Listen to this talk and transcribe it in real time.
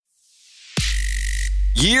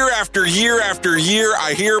Year after year after year,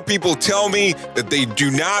 I hear people tell me that they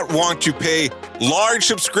do not want to pay large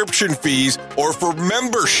subscription fees or for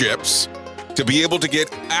memberships to be able to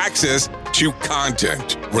get access to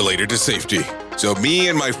content related to safety. So me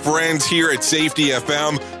and my friends here at Safety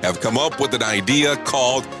FM have come up with an idea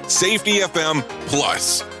called Safety FM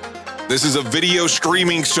Plus. This is a video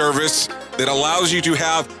streaming service that allows you to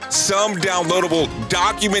have some downloadable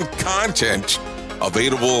document content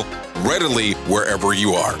available readily wherever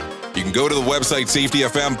you are. You can go to the website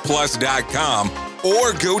safetyfmplus.com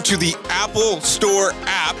or go to the Apple Store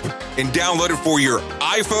app and download it for your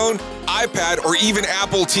iPhone, iPad, or even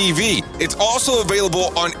Apple TV. It's also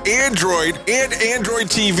available on Android and Android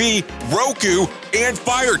TV, Roku, and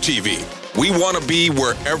Fire TV. We want to be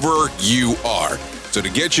wherever you are. So to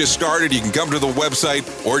get you started, you can come to the website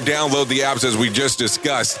or download the apps as we just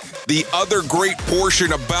discussed. The other great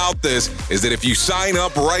portion about this is that if you sign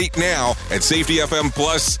up right now at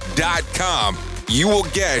safetyfmplus.com, you will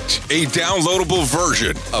get a downloadable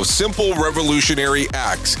version of Simple Revolutionary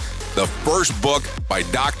Acts, the first book by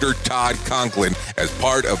Dr. Todd Conklin, as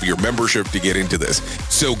part of your membership to get into this.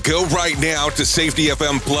 So go right now to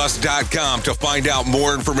safetyfmplus.com to find out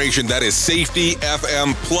more information. That is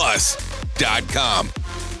safetyfmplus.com.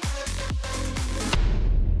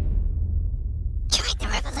 Join the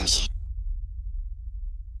revolution.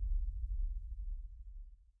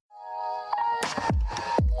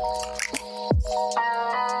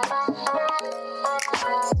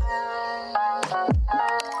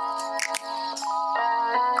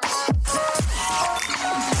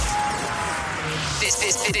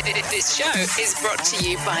 This show is brought to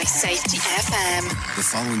you by Safety FM. The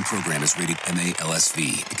following program is rated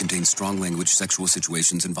MALSV. It contains strong language, sexual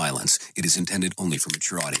situations, and violence. It is intended only for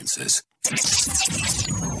mature audiences. Finally,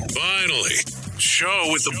 show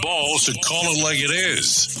with the balls to call it like it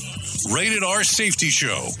is. Rated R Safety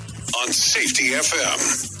Show on Safety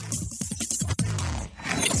FM.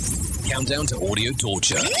 Countdown to audio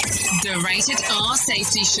torture. The Rated R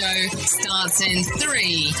Safety Show starts in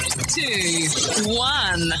 3, 2,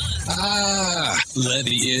 1. Let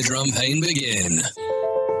the eardrum pain begin.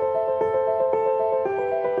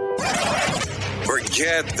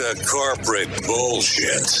 Forget the corporate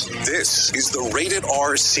bullshit. This is the Rated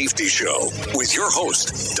R Safety Show with your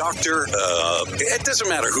host, Dr. It doesn't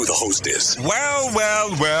matter who the host is. Well.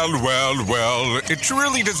 It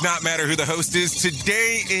really does not matter who the host is.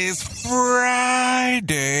 Today is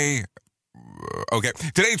Friday. Okay,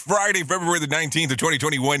 today's Friday, February the 19th of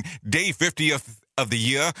 2021, day 50th of the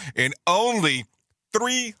year, and only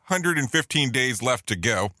 315 days left to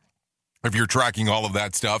go. If you're tracking all of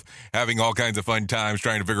that stuff, having all kinds of fun times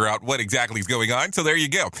trying to figure out what exactly is going on. So there you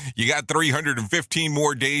go. You got 315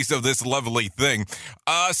 more days of this lovely thing.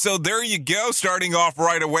 So there you go. Starting off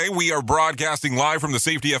right away, we are broadcasting live from the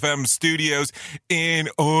Safety FM studios in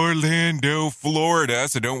Orlando, Florida.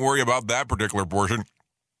 So don't worry about that particular portion.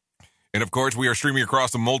 And of course, we are streaming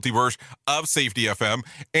across the multiverse of Safety FM.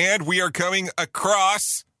 And we are coming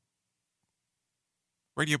across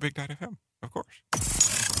Radio Big Night FM, of course.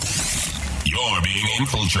 You're being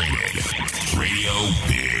infiltrated. Radio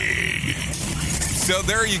Big. So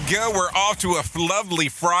there you go. We're off to a lovely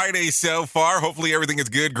Friday so far. Hopefully everything is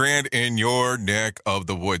good, grand in your neck of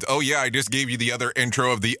the woods. Oh, yeah, I just gave you the other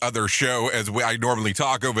intro of the other show as I normally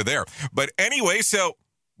talk over there. But anyway, so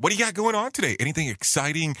what do you got going on today? Anything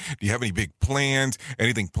exciting? Do you have any big plans?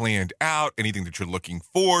 Anything planned out? Anything that you're looking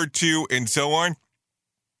forward to and so on?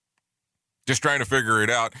 Just trying to figure it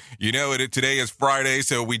out. You know, today is Friday,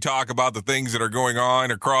 so we talk about the things that are going on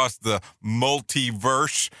across the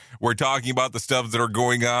multiverse. We're talking about the stuff that are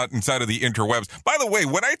going on inside of the interwebs. By the way,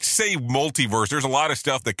 when I say multiverse, there's a lot of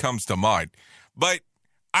stuff that comes to mind. But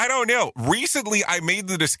I don't know. Recently, I made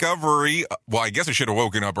the discovery. Well, I guess I should have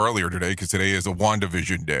woken up earlier today because today is a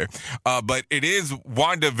WandaVision day. But it is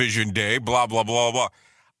WandaVision day, blah, blah, blah, blah.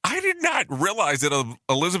 I did not realize that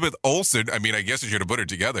Elizabeth Olsen, I mean, I guess I should have put it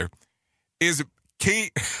together, is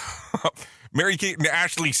Mary-Kate and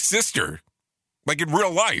Ashley's sister, like in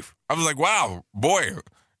real life. I was like, wow, boy,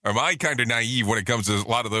 am I kind of naive when it comes to a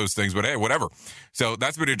lot of those things, but hey, whatever. So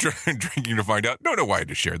that's been intriguing to find out. Don't know why I had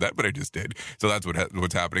to share that, but I just did. So that's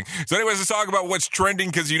what's happening. So anyways, let's talk about what's trending,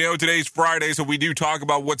 because you know today's Friday, so we do talk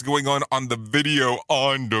about what's going on the video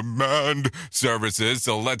on demand services.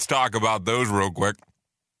 So let's talk about those real quick.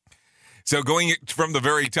 So going from the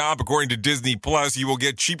very top, according to Disney Plus, you will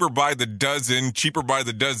get Cheaper by the Dozen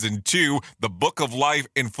 2, The Book of Life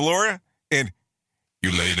in Flora, and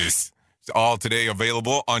You Ladies. It's all today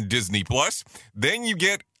available on Disney Plus. Then you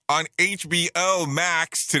get on HBO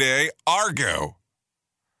Max today, Argo.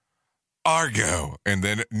 Argo. And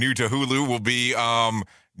then new to Hulu will be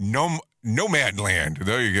Nomadland.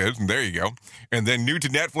 There you go. And then new to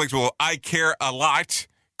Netflix will I Care a Lot,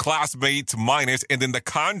 Classmates Minus, and then The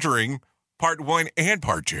Conjuring Part 1 and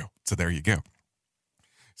Part 2. So there you go.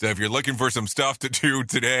 So if you're looking for some stuff to do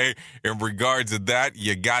today in regards to that,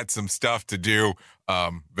 you got some stuff to do.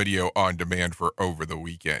 Video on demand for over the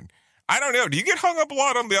weekend. I don't know. Do you get hung up a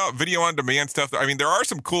lot on the video on demand stuff? I mean, there are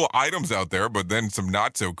some cool items out there, but then some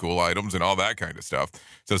not so cool items and all that kind of stuff.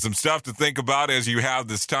 So some stuff to think about as you have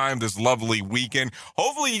this time, this lovely weekend.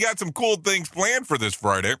 Hopefully you got some cool things planned for this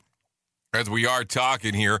Friday, as we are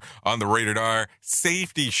talking here on the Rated R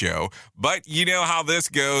Safety Show. But you know how this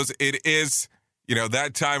goes. It is,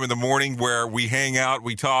 that time in the morning where we hang out,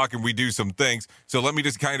 we talk, and we do some things. So let me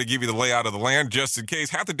just kind of give you the layout of the land just in case.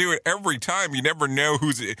 Have to do it every time. You never know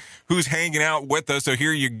who's hanging out with us. So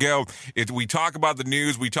here you go. We talk about the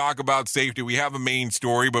news. We talk about safety. We have a main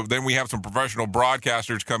story, but then we have some professional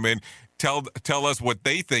broadcasters come in, tell us what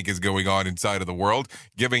they think is going on inside of the world,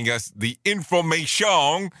 giving us the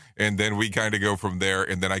information, and then we kind of go from there,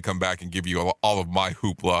 and then I come back and give you all of my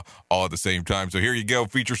hoopla all at the same time. So here you go,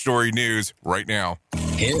 feature story news right now.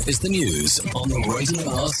 Here is the news on the Rated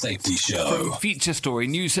R Safety Show. From Feature Story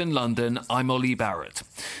News in London, I'm Ollie Barrett.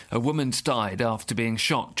 A woman's died after being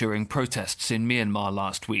shot during protests in Myanmar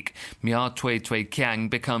last week. Mya Twe Twe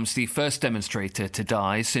Kyang becomes the first demonstrator to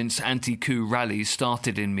die since anti-coup rallies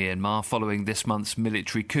started in Myanmar following this month's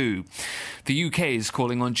military coup. The UK is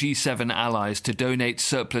calling on G7 allies to donate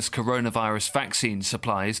surplus coronavirus vaccine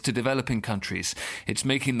supplies to developing countries. It's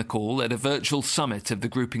making the call at a virtual summit of the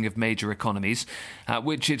grouping of major economies, at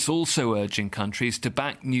which it's also urging countries to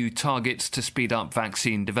back new targets to speed up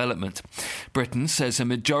vaccine development. Britain says a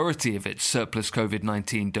majority of its surplus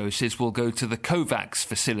COVID-19 doses will go to the COVAX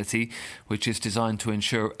facility, which is designed to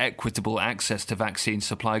ensure equitable access to vaccine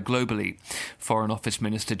supply globally. Foreign Office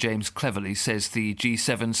Minister James Cleverly says the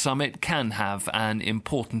G7 summit can have an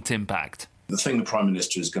important impact. The thing the Prime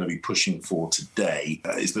Minister is going to be pushing for today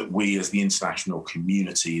is that we as the international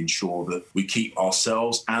community ensure that we keep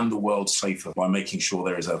ourselves and the world safer by making sure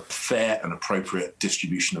there is a fair and appropriate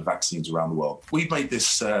distribution of vaccines around the world. We've made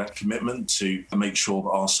this commitment to make sure that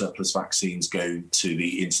our surplus vaccines go to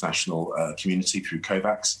the international community through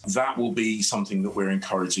COVAX. That will be something that we're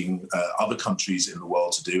encouraging other countries in the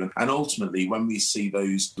world to do. And ultimately, when we see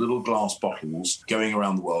those little glass bottles going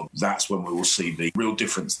around the world, that's when we will see the real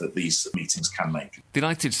difference that these meetings can make. The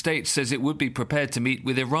United States says it would be prepared to meet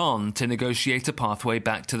with Iran to negotiate a pathway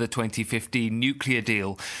back to the 2015 nuclear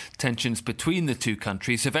deal. Tensions between the two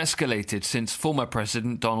countries have escalated since former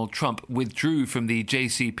President Donald Trump withdrew from the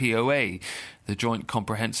JCPOA, the Joint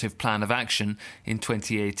Comprehensive Plan of Action, in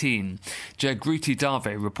 2018. Jagruti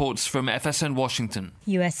Dave reports from FSN Washington.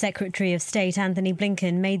 US Secretary of State Anthony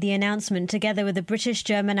Blinken made the announcement together with the British,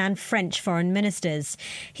 German and French foreign ministers.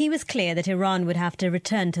 He was clear that Iran would have to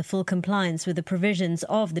return to full compliance with the provisions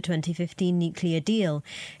of the 2015 nuclear deal.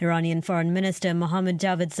 Iranian Foreign Minister Mohammad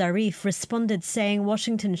Javad Zarif responded saying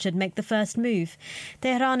Washington should make the first move.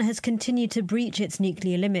 Tehran has continued to breach its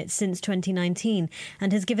nuclear limits since 2019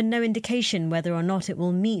 and has given no indication whether or not it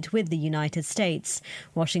will meet with the United States.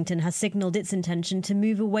 Washington has signalled its intention to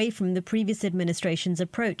move away from the previous administration's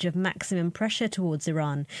approach of maximum pressure towards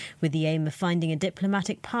Iran, with the aim of finding a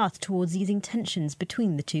diplomatic path towards easing tensions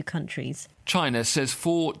between the two countries. China says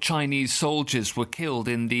 4 Chinese soldiers were killed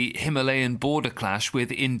in the Himalayan border clash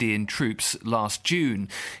with Indian troops last June.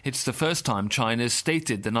 It's the first time China's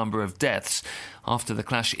stated the number of deaths. After the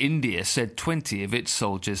clash, India said 20 of its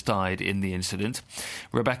soldiers died in the incident.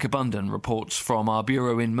 Rebecca Bundan reports from our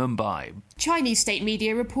bureau in Mumbai. Chinese state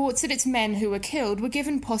media reports that its men who were killed were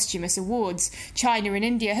given posthumous awards. China and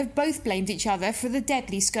India have both blamed each other for the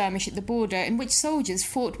deadly skirmish at the border in which soldiers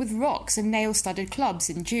fought with rocks and nail-studded clubs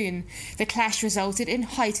in June. The clash resulted in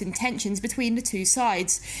heightened tensions between the two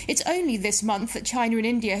sides. It's only this month that China and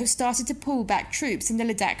India have started to pull back troops in the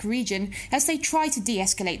Ladakh region as they try to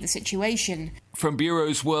de-escalate the situation. From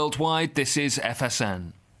bureaus worldwide, this is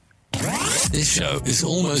FSN. This show is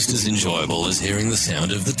almost as enjoyable as hearing the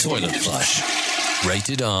sound of the toilet flush.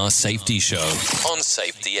 Rated R Safety Show on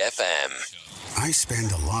Safety FM. I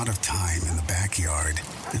spend a lot of time in the backyard,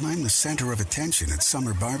 and I'm the center of attention at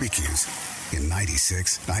summer barbecues. In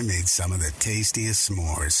 '96, I made some of the tastiest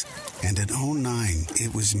s'mores. And in '09,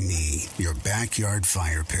 it was me, your backyard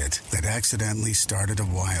fire pit, that accidentally started a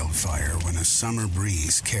wildfire when a summer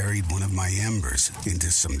breeze carried one of my embers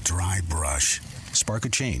into some dry brush. Spark a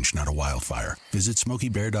change, not a wildfire. Visit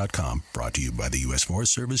SmokeyBear.com. Brought to you by the U.S.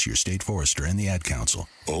 Forest Service, your state forester, and the Ad Council.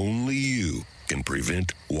 Only you can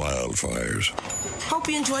prevent wildfires. Hope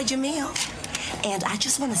you enjoyed your meal. And I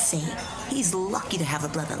just want to say, he's lucky to have a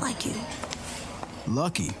brother like you.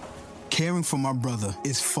 Lucky? Caring for my brother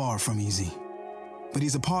is far from easy. But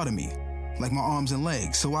he's a part of me, like my arms and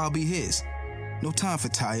legs, so I'll be his. No time for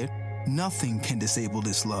tired. Nothing can disable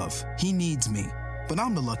this love. He needs me, but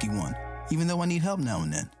I'm the lucky one, even though I need help now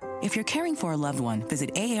and then. If you're caring for a loved one,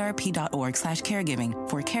 visit aarp.org/caregiving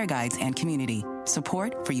for care guides and community.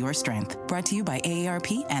 Support for your strength. Brought to you by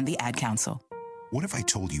AARP and the Ad Council. What if I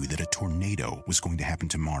told you that a tornado was going to happen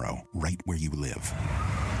tomorrow, right where you live?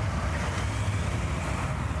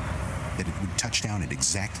 That it would touch down at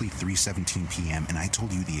exactly 3:17 p.m., and I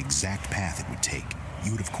told you the exact path it would take.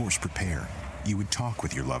 You would, of course, prepare. You would talk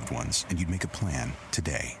with your loved ones, and you'd make a plan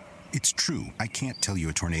today. It's true, I can't tell you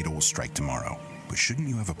a tornado will strike tomorrow, but shouldn't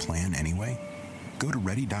you have a plan anyway? Go to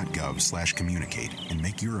ready.gov/communicate and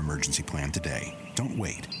make your emergency plan today. Don't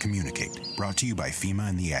wait. Communicate. Brought to you by FEMA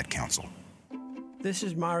and the Ad Council. This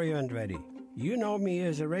is Mario Andretti. You know me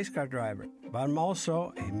as a race car driver, but I'm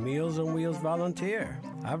also a Meals on Wheels volunteer.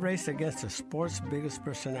 I've raced against the sport's biggest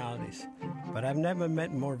personalities, but I've never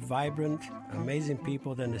met more vibrant, amazing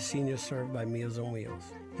people than the seniors served by Meals on Wheels.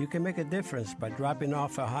 You can make a difference by dropping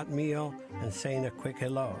off a hot meal and saying a quick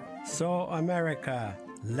hello. So, America,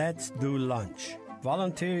 let's do lunch.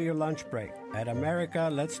 Volunteer your lunch break at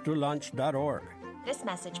americaletsdolunch.org. This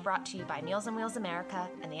message brought to you by Meals on Wheels America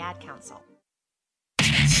and the Ad Council.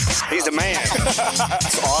 He's the man.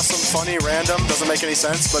 It's awesome, funny, random, doesn't make any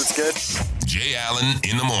sense, but it's good. Jay Allen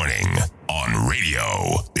in the morning on radio.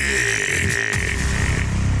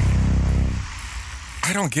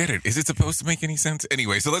 I don't get it. Is it supposed to make any sense?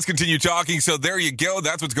 Anyway, so let's continue talking. So there you go.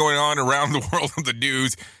 That's what's going on around the world of the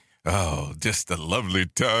news. Oh, just the lovely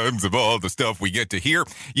times of all the stuff we get to hear.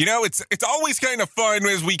 You know, it's always kind of fun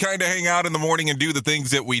as we kind of hang out in the morning and do the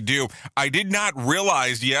things that we do. I did not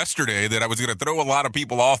realize yesterday that I was going to throw a lot of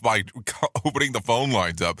people off by opening the phone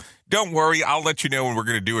lines up. Don't worry, I'll let you know when we're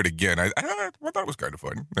going to do it again. I thought it was kind of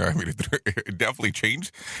fun. I mean, it definitely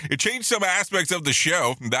changed. It changed some aspects of the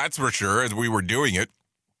show, that's for sure, as we were doing it.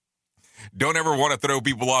 Don't ever want to throw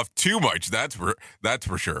people off too much, that's for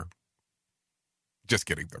sure. Just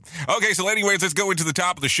kidding. Okay, so anyways, let's go into the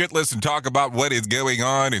top of the shit list and talk about what is going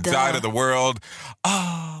on inside of the world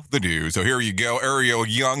of the news. So here you go. Ariel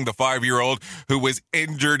Young, the 5-year-old who was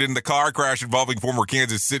injured in the car crash involving former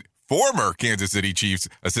Kansas City Chiefs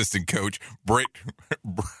assistant coach Britt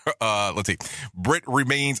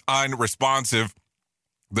remains unresponsive,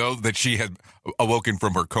 though that she had awoken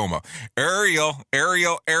from her coma.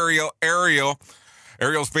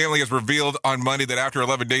 Ariel's family has revealed on Monday that after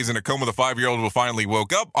 11 days in a coma, the 5-year-old will finally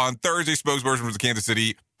woke up. On Thursday, spokesperson for the Kansas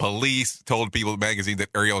City Police told People magazine that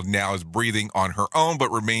Ariel now is breathing on her own, but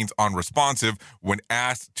remains unresponsive. When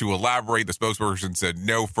asked to elaborate, the spokesperson said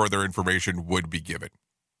no further information would be given.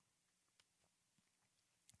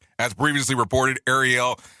 As previously reported,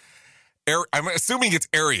 I'm assuming it's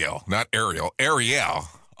Ariel, not Ariel. Ariel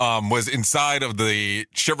was inside of the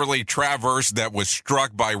Chevrolet Traverse that was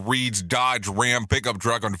struck by Reed's Dodge Ram pickup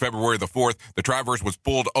truck on February the 4th. The Traverse was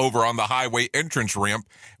pulled over on the highway entrance ramp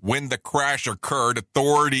when the crash occurred.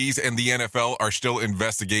 Authorities and the NFL are still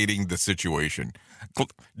investigating the situation.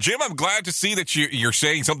 Jim, I'm glad to see that you're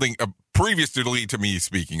saying something previously to me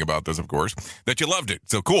speaking about this, of course, that you loved it.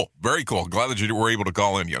 So cool. Very cool. Glad that you were able to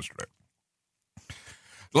call in yesterday.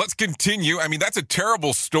 Let's continue. I mean, that's a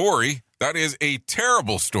terrible story. That is a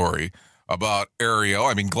terrible story about Ariel.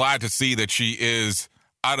 I mean, glad to see that she is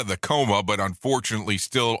out of the coma, but unfortunately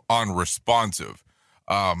still unresponsive.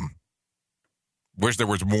 Wish there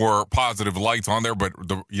was more positive lights on there, but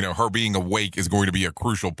her being awake is going to be a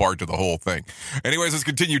crucial part to the whole thing. Anyways, let's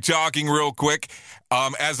continue talking real quick.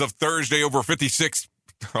 As of Thursday, over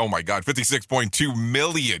 56.2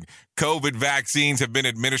 million COVID vaccines have been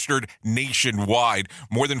administered nationwide.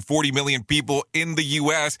 More than 40 million people in the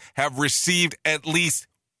U.S. have received at least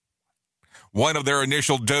one of their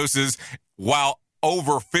initial doses, while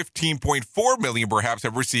over 15.4 million perhaps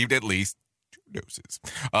have received at least 2 doses.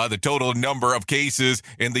 The total number of cases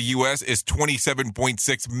in the U.S. is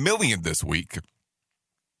 27.6 million this week.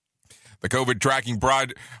 The COVID tracking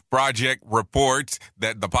project reports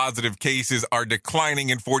that the positive cases are declining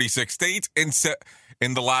in 46 states.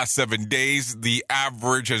 In the last 7 days, the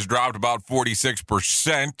average has dropped about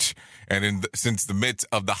 46%, and since the midst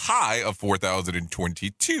of the high of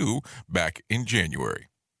 4,022 back in January.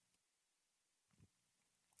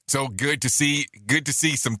 So good to see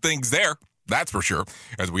some things there. That's for sure,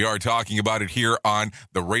 as we are talking about it here on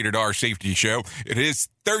the Rated R Safety Show. It is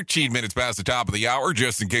 13 minutes past the top of the hour,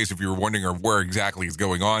 just in case if you were wondering where exactly is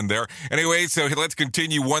going on there. Anyway, so let's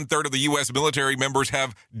continue. 1/3 of the U.S. military members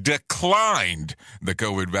have declined the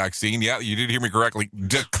COVID vaccine. Yeah, you did hear me correctly.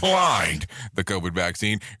 Declined the COVID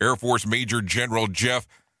vaccine. Air Force Major General Jeff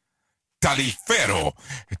Taliaferro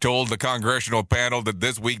told the congressional panel that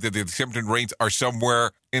this week that the acceptance rates are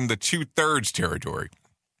somewhere in the 2/3 territory.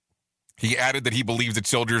 He added that he believes that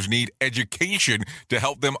soldiers need education to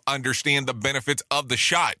help them understand the benefits of the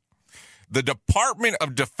shot. The Department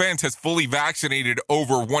of Defense has fully vaccinated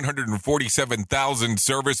over 147,000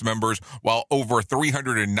 service members, while over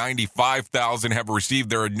 395,000 have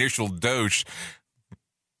received their initial dose,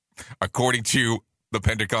 according to the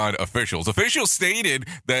Pentagon officials. Officials stated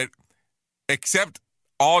that except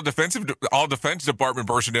all Defense Department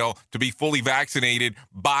personnel to be fully vaccinated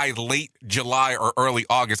by late July or early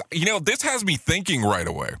August. You know, this has me thinking right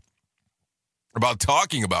away about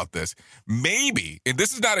talking about this. Maybe, and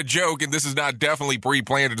this is not a joke, and this is not definitely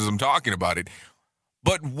pre-planned as I'm talking about it,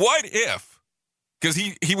 but what if, because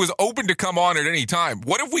he was open to come on at any time,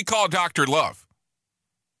 what if we call Dr. Love?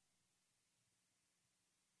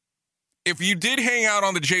 If you did hang out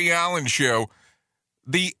on the Jay Allen show,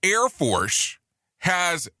 the Air Force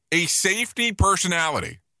has a safety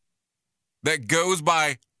personality that goes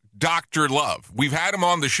by Dr. Love. We've had him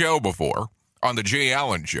on the show before, on the Jay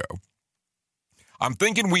Allen show. I'm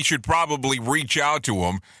thinking we should probably reach out to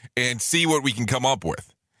him and see what we can come up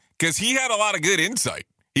with, because he had a lot of good insight.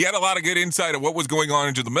 He had a lot of good insight of what was going on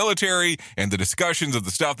into the military and the discussions of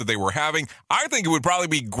the stuff that they were having. I think it would probably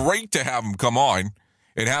be great to have him come on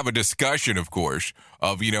and have a discussion, of course,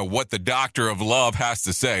 of, you know, what the Doctor of Love has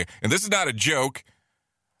to say. And this is not a joke.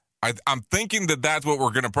 I'm thinking that that's what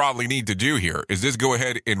we're going to probably need to do here, is just go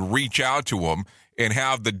ahead and reach out to him and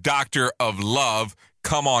have the Doctor of Love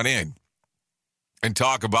come on in and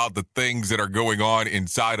talk about the things that are going on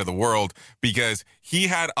inside of the world, because he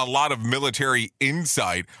had a lot of military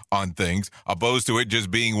insight on things, opposed to it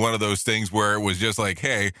just being one of those things where it was just like,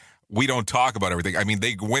 hey, we don't talk about everything. I mean,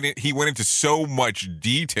 he went into so much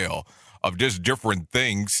detail of just different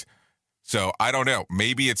things. So I don't know.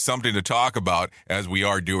 Maybe it's something to talk about as we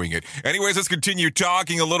are doing it. Anyways, let's continue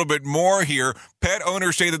talking a little bit more here. Pet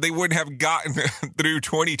owners say that they wouldn't have gotten through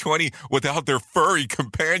 2020 without their furry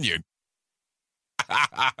companion.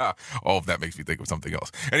 Oh, that makes me think of something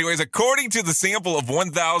else. Anyways, according to the sample of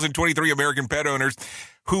 1,023 American pet owners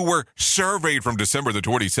who were surveyed from December the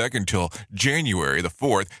 22nd till January the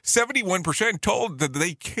 4th, 71% told that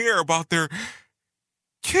they care about their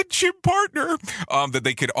kinship partner, that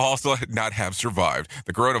they could also not have survived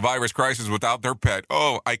the coronavirus crisis without their pet.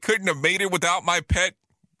 Oh, I couldn't have made it without my pet.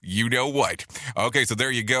 You know what? Okay, so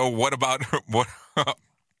there you go. What about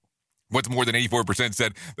what's more than 84%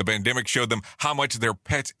 said the pandemic showed them how much their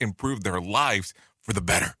pets improved their lives for the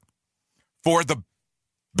better. For the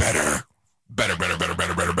better. Better.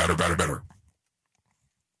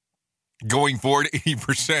 Going forward,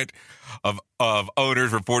 80% of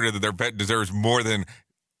owners reported that their pet deserves more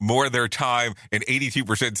of their time, and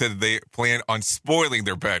 82% said that they plan on spoiling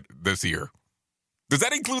their pet this year. Does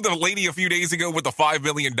that include the lady a few days ago with the $5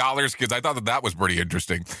 million? Because I thought that was pretty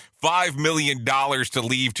interesting. $5 million to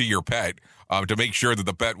leave to your pet to make sure that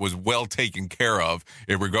the pet was well taken care of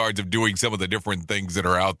in regards of doing some of the different things that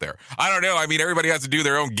are out there. I don't know. I mean, everybody has to do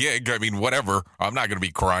their own gig. I mean, whatever. I'm not going to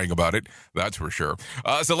be crying about it. That's for sure.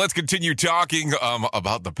 So let's continue talking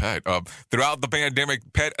about the pet. Throughout the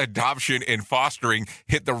pandemic, pet adoption and fostering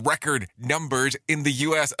hit the record numbers in the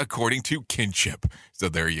U.S. according to Kinship. So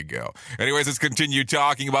there you go. Anyways, let's continue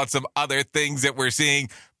talking about some other things that we're seeing.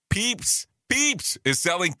 Peeps is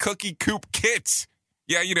selling cookie coop kits.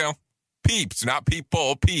 Yeah, you know. Peeps, not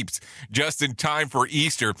people, Peeps. Just in time for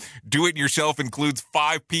Easter. Do-it-yourself includes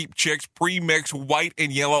 5 Peep Chicks, pre-mixed white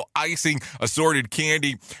and yellow icing, assorted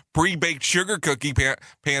candy, pre-baked sugar cookie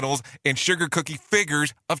panels, and sugar cookie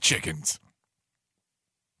figures of chickens.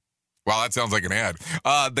 Wow, that sounds like an ad.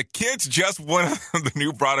 The kits just one of the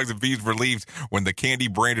new products and fees released when the candy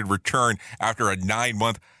branded returned after a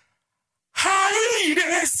 9-month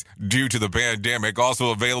hiatus due to the pandemic.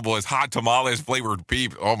 Also available as hot tamales flavored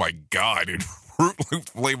Peeps. Oh my God, dude. Fruit Loop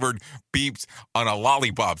flavored Peeps on a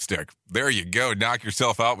lollipop stick. There you go. Knock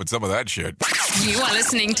yourself out with some of that shit. You are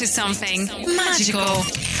listening to something magical.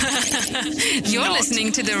 You're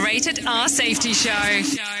listening to the Rated R Safety Show.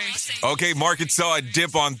 Okay, market saw a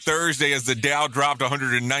dip on Thursday as the Dow dropped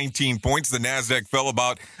 119 points. The Nasdaq fell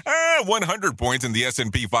about 100 points, and the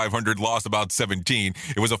S&P 500 lost about 17.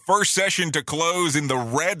 It was a first session to close in the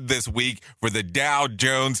red this week for the Dow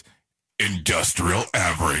Jones industrial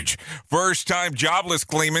average. First-time jobless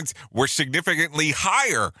claimants were significantly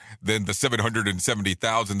higher than the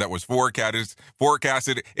 770,000 that was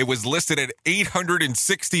forecasted. It was listed at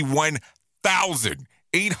 861,000.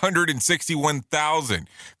 861,000.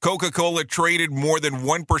 Coca-Cola traded more than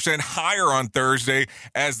 1% higher on Thursday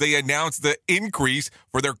as they announced the increase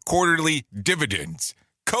for their quarterly dividends.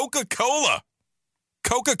 Coca-Cola,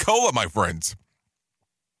 my friends.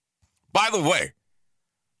 By the way,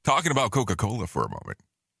 talking about Coca-Cola for a moment,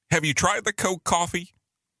 have you tried the Coke coffee?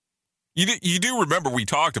 You do remember we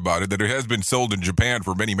talked about it, that it has been sold in Japan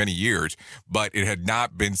for many, many years, but it had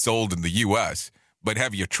not been sold in the U.S. But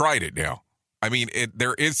have you tried it now? I mean,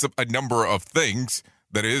 there is a number of things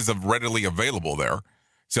that is readily available there.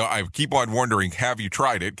 So I keep on wondering, have you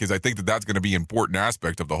tried it? Because I think that that's going to be an important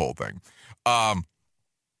aspect of the whole thing. I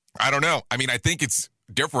don't know. I mean, I think it's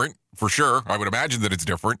different for sure. I would imagine that it's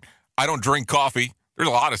different. I don't drink coffee. There's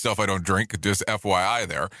a lot of stuff I don't drink, just FYI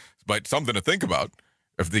there. But something to think about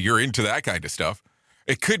if you're into that kind of stuff.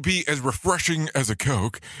 It could be as refreshing as a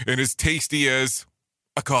Coke and as tasty as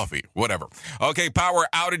a coffee, whatever. Okay, power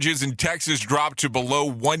outages in Texas dropped to below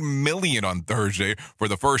 1 million on Thursday for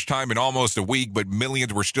the first time in almost a week, but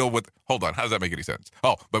millions were still hold on, how does that make any sense?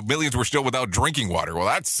 But millions were still without drinking water. Well,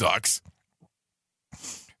 that sucks.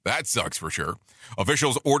 That sucks for sure.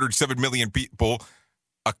 Officials ordered 7 million people,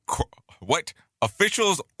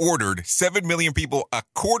 Officials ordered 7 million people, a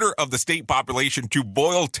quarter of the state population, to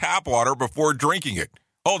boil tap water before drinking it.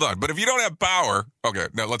 Hold on, but if you don't have power... Okay,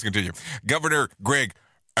 now let's continue. Governor Greg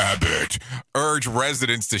Abbott urged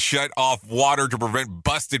residents to shut off water to prevent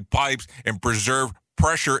busted pipes and preserve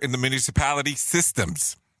pressure in the municipality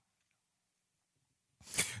systems.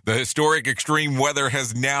 The historic extreme weather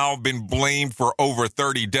has now been blamed for over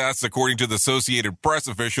 30 deaths, according to the Associated Press.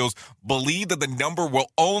 Officials believe that the number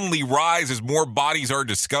will only rise as more bodies are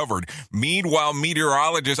discovered. Meanwhile,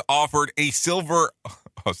 meteorologists offered a sliver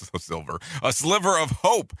of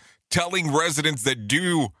hope, telling residents that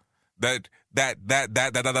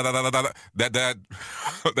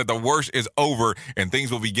the worst is over and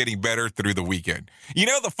things will be getting better through the weekend. You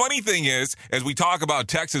know, the funny thing is, as we talk about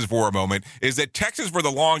Texas for a moment, is that Texas for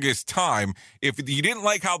the longest time, if you didn't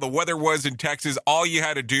like how the weather was in Texas, all you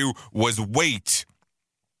had to do was wait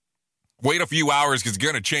a few hours because it's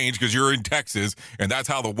going to change because you're in Texas, and that's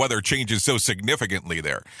how the weather changes so significantly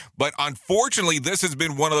there. But unfortunately, this has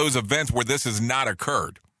been one of those events where this has not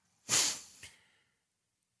occurred.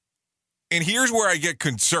 And here's where I get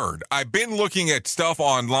concerned. I've been looking at stuff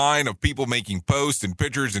online of people making posts and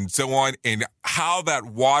pictures and so on, and how that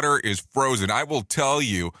water is frozen. I will tell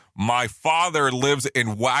you, my father lives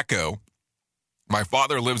in Waco. My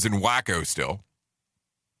father lives in Waco still.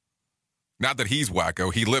 Not that he's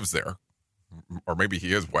wacko, he lives there. Or maybe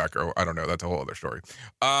he is wacko. I don't know. That's a whole other story.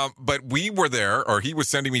 But we were there, or he was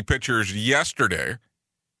sending me pictures yesterday.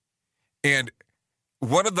 And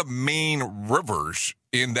one of the main rivers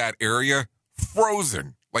in that area,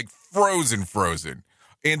 frozen.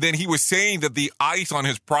 And then he was saying that the ice on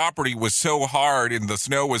his property was so hard and the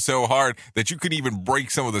snow was so hard that you couldn't even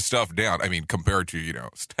break some of the stuff down. I mean, compared to,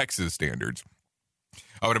 Texas standards.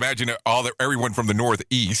 I would imagine everyone from the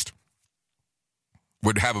Northeast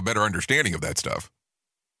would have a better understanding of that stuff.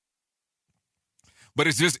 But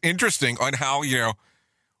it's just interesting on how,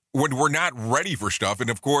 when we're not ready for stuff, and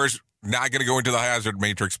of course, not going to go into the hazard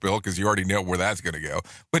matrix bill because you already know where that's going to go,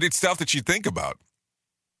 but it's stuff that you think about.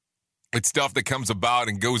 It's stuff that comes about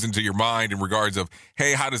and goes into your mind in regards of,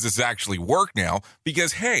 hey, how does this actually work now?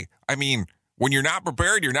 Because, hey, I mean, when you're not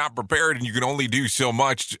prepared, and you can only do so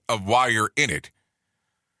much of while you're in it.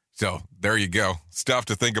 So there you go. Stuff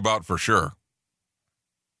to think about for sure.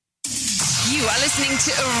 You are listening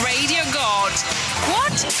to a radio god.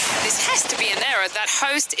 What? This has to be an error. That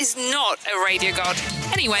host is not a radio god.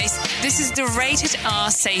 Anyways, this is the Rated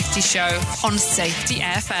R Safety Show on Safety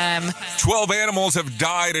FM. 12 animals have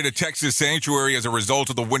died at a Texas sanctuary as a result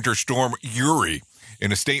of the winter storm Uri.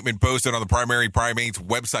 In a statement posted on the Primary Primates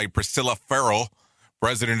website, Priscilla Farrell,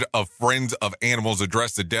 president of Friends of Animals,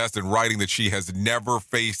 addressed the deaths in writing that she has never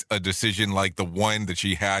faced a decision like the one that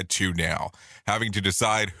she had to now, having to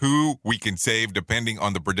decide who we can save depending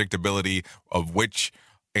on the predictability of which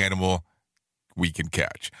animal we can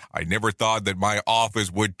catch. I never thought that my office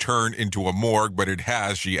would turn into a morgue, but it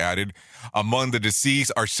has, she added. Among the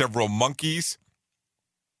deceased are several monkeys,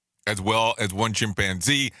 as well as one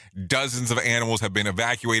chimpanzee. Dozens of animals have been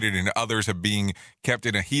evacuated and others have been kept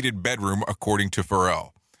in a heated bedroom, according to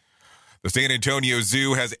Farrell. The San Antonio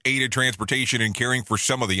Zoo has aided transportation and caring for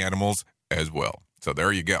some of the animals as well. So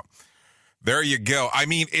there you go. There you go. I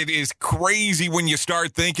mean, it is crazy when you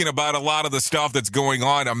start thinking about a lot of the stuff that's going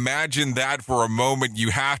on. Imagine that for a moment. You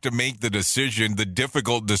have to make the decision, the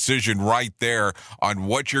difficult decision right there on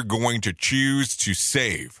what you're going to choose to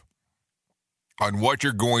save, on what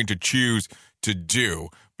you're going to choose to do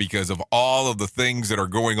because of all of the things that are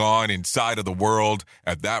going on inside of the world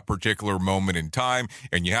at that particular moment in time.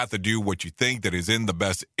 And you have to do what you think that is in the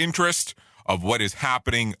best interest of what is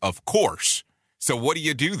happening, of course. So what do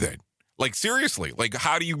you do then? Like, seriously, like,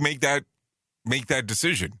 how do you make that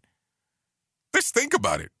decision? Just think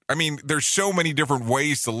about it. I mean, there's so many different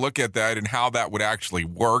ways to look at that and how that would actually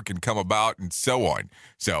work and come about and so on.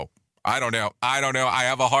 So I don't know. I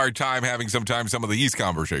have a hard time having sometimes some of these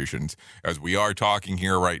conversations as we are talking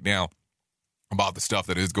here right now about the stuff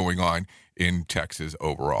that is going on in Texas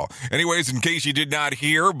overall. Anyways, in case you did not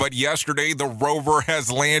hear, but yesterday the rover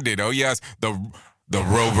has landed. Oh, yes, the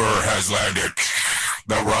rover has landed.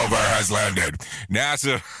 The rover has landed.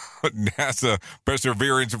 NASA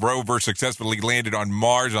Perseverance rover successfully landed on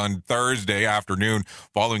Mars on Thursday afternoon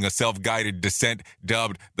following a self-guided descent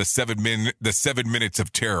dubbed the 7 minutes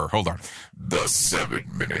of terror. Hold on. The 7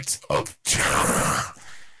 minutes of terror.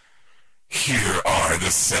 Here are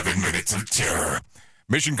the 7 minutes of terror.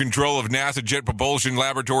 Mission control of NASA Jet Propulsion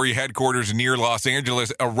Laboratory headquarters near Los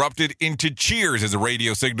Angeles erupted into cheers as the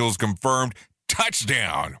radio signals confirmed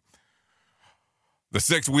touchdown. The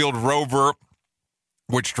six-wheeled rover,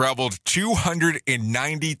 which traveled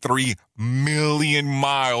 293 million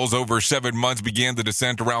miles over 7 months, began the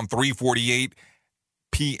descent around 3:48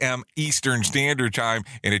 p.m. Eastern Standard Time,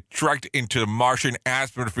 and it trekked into the Martian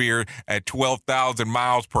atmosphere at 12,000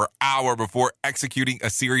 miles per hour before executing a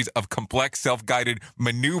series of complex self-guided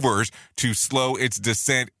maneuvers to slow its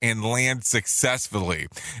descent and land successfully.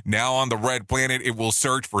 Now on the red planet, it will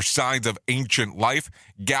search for signs of ancient life,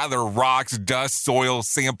 gather rocks, dust, soil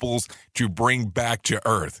samples to bring back to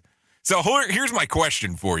Earth. So here's my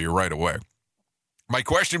question for you right away. My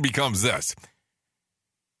question becomes this.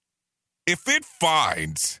 If it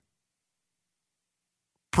finds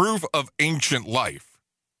proof of ancient life,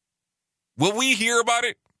 will we hear about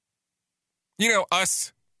it? You know,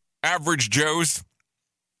 us average Joes.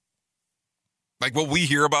 Like, will we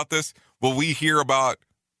hear about this? Will we hear about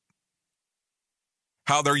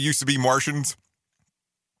how there used to be Martians?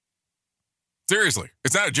 Seriously,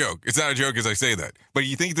 it's not a joke. It's not a joke as I say that. But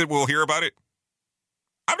you think that we'll hear about it?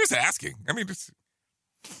 I'm just asking. I mean,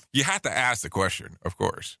 you have to ask the question, of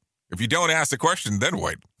course. If you don't ask the question, then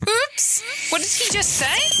what? Oops. What did he just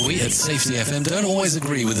say? We at Safety FM don't always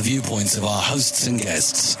agree with the viewpoints of our hosts and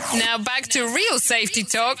guests. Now back to real safety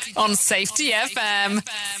talk on Safety FM.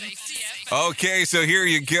 Okay, so here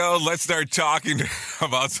you go. Let's start talking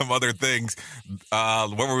about some other things.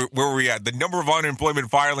 Where were we at? The number of unemployment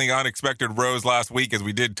filing unexpected rose last week, as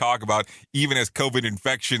we did talk about, even as COVID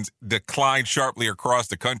infections declined sharply across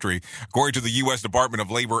the country. According to the U.S. Department of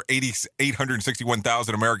Labor,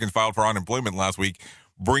 861,000 Americans filed for unemployment last week,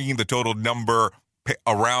 bringing the total number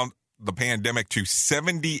around the pandemic to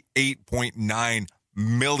 78.9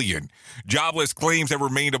 million. Jobless claims have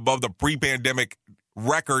remained above the pre-pandemic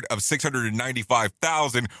record of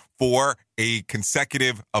 695,000 for a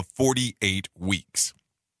consecutive of 48 weeks.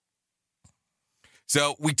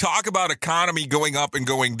 So we talk about economy going up and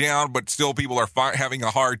going down, but still people are having a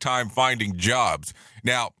hard time finding jobs.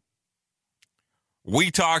 Now, we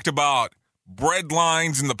talked about bread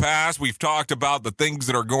lines in the past. We've talked about the things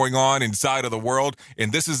that are going on inside of the world,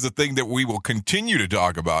 and this is the thing that we will continue to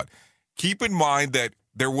talk about. Keep in mind that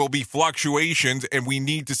there will be fluctuations, and we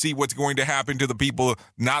need to see what's going to happen to the people,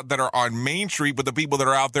 not that are on Main Street, but the people that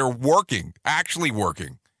are out there working, actually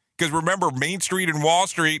working. Because remember, Main Street and Wall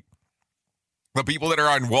Street, the people that are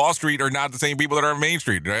on Wall Street are not the same people that are on Main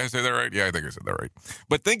Street. Did I say that right? Yeah, I think I said that right.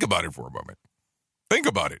 But think about it for a moment. Think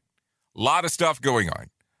about it. A lot of stuff going on.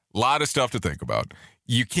 A lot of stuff to think about.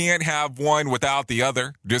 You can't have one without the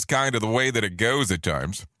other, just kind of the way that it goes at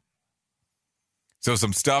times. So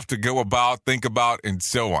some stuff to go about, think about, and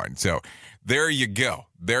so on. So there you go.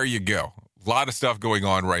 There you go. A lot of stuff going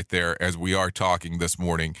on right there as we are talking this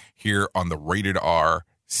morning here on the Rated R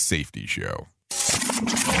Safety Show.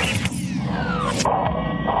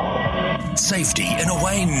 Safety in a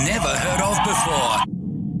way never heard of before.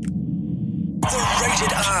 The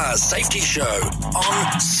Rated R Safety Show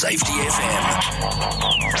on Safety FM.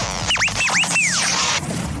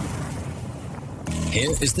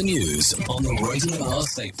 Here is the news on the Rated R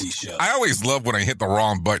Safety Show. I always love when I hit the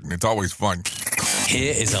wrong button. It's always fun.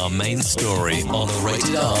 Here is our main story on the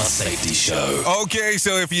Rated R Safety Show. Okay,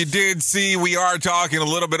 so if you did see, we are talking a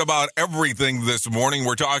little bit about everything this morning.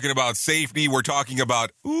 We're talking about safety. We're talking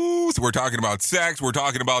about we're talking about sex. We're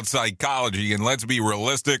talking about psychology. And let's be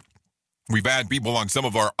realistic. We've had people on some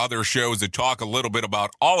of our other shows that talk a little bit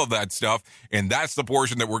about all of that stuff. And that's the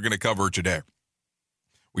portion that we're going to cover today.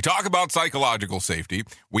 We talk about psychological safety.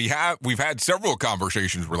 We've had several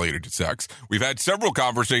conversations related to sex. We've had several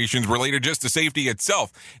conversations related just to safety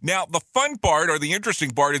itself. Now, the fun part or the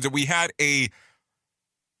interesting part is that we had a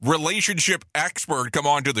relationship expert come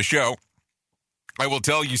on to the show. I will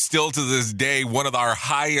tell you, still to this day, one of our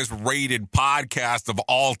highest rated podcasts of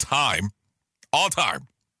all time. All time.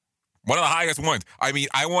 One of the highest ones. I mean,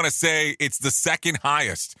 I want to say it's the second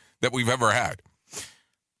highest that we've ever had.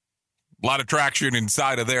 A lot of traction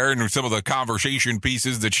inside of there, and some of the conversation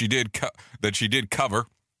pieces that she did cover.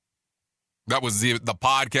 That was the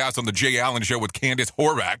podcast on the Jay Allen Show with Candace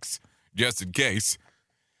Horvax, just in case.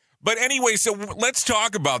 But anyway, so let's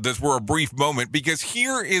talk about this for a brief moment, because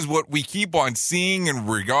here is what we keep on seeing in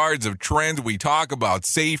regards of trends. We talk about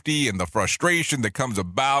safety and the frustration that comes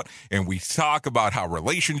about, and we talk about how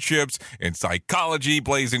relationships and psychology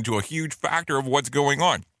plays into a huge factor of what's going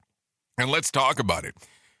on. And let's talk about it.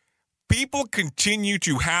 People continue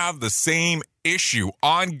to have the same issue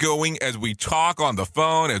ongoing as we talk on the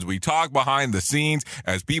phone, as we talk behind the scenes,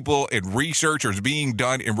 as people and research is being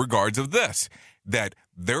done in regards of this, that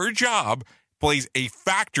their job plays a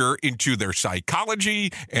factor into their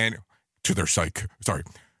psychology and to their psychosis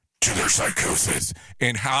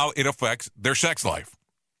and how it affects their sex life.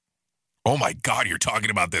 Oh my God, you're talking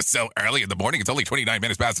about this so early in the morning. It's only 29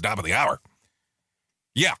 minutes past the top of the hour.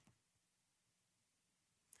 Yeah.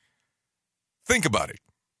 Think about it.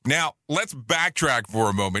 Now, let's backtrack for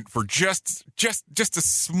a moment for just a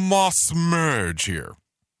small smudge here.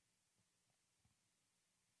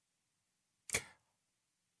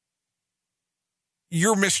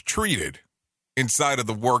 You're mistreated inside of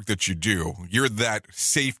the work that you do. You're that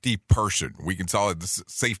safety person. We can call it the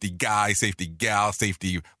safety guy, safety gal,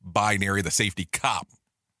 safety binary, the safety cop.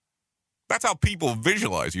 That's how people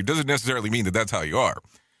visualize you. It doesn't necessarily mean that that's how you are.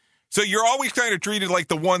 So you're always kind of treated like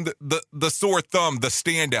the one, the sore thumb, the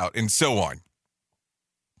standout, and so on.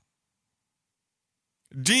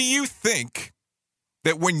 Do you think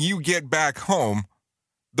that when you get back home,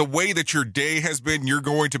 the way that your day has been, you're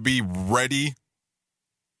going to be ready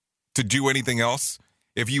to do anything else?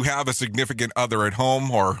 If you have a significant other at home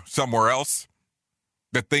or somewhere else,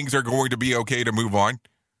 that things are going to be okay to move on?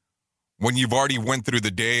 When you've already went through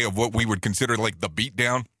the day of what we would consider like the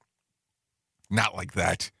beatdown? Not like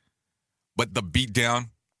that. But the beatdown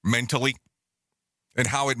mentally and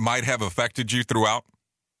how it might have affected you throughout.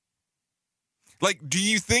 Like, do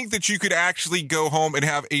you think that you could actually go home and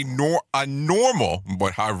have a normal,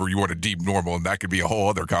 but however you want to deem normal, and that could be a whole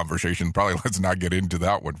other conversation. Probably let's not get into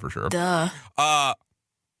that one for sure. Duh.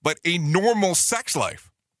 But a normal sex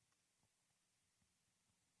life.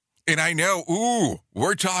 And I know,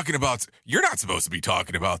 we're talking about, you're not supposed to be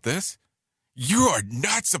talking about this. You are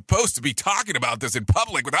not supposed to be talking about this in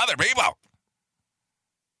public with other people.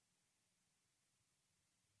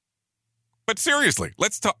 But seriously,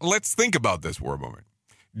 let's think about this for a moment.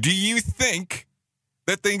 Do you think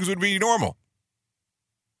that things would be normal?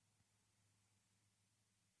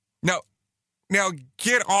 Now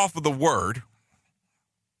get off of the word.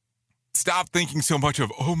 Stop thinking so much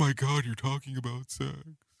of, oh my God, you're talking about sex.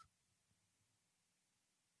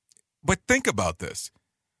 But think about this.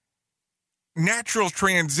 Natural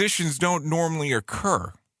transitions don't normally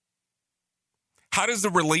occur. How does the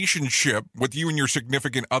relationship with you and your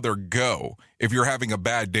significant other go if you're having a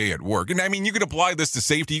bad day at work? And I mean, you can apply this to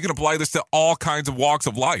safety. You can apply this to all kinds of walks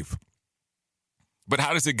of life. But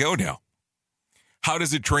how does it go now? How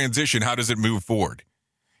does it transition? How does it move forward?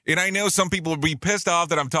 And I know some people will be pissed off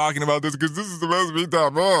that I'm talking about this because this is supposed to be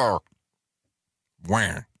time.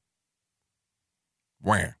 Where?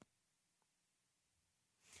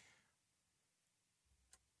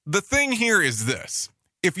 The thing here is this.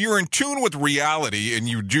 If you're in tune with reality and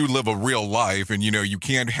you do live a real life and, you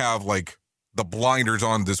can't have like the blinders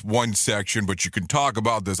on this one section, but you can talk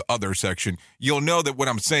about this other section, you'll know that what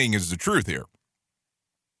I'm saying is the truth here.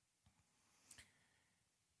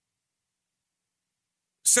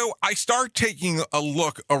 So I start taking a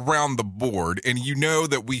look around the board, and you know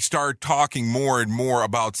that we start talking more and more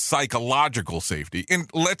about psychological safety. And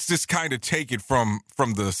let's just kind of take it from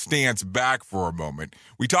the stance back for a moment.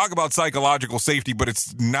 We talk about psychological safety, but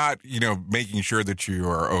it's not, making sure that you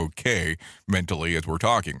are okay mentally as we're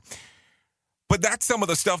talking. But that's some of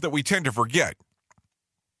the stuff that we tend to forget.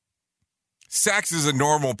 Sex is a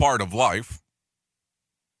normal part of life.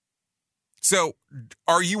 So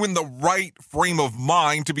are you in the right frame of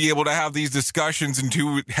mind to be able to have these discussions and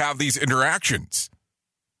to have these interactions?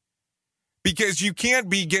 Because you can't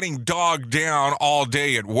be getting dogged down all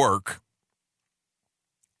day at work,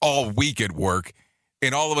 all week at work,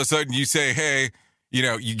 and all of a sudden you say, hey,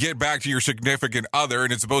 you get back to your significant other,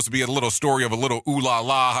 and it's supposed to be a little story of a little ooh la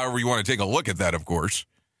la, however you want to take a look at that, of course,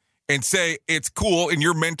 and say it's cool and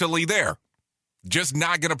you're mentally there. Just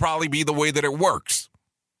not going to probably be the way that it works.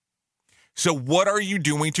 So what are you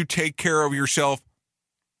doing to take care of yourself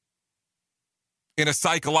in a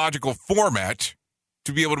psychological format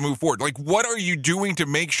to be able to move forward? Like, what are you doing to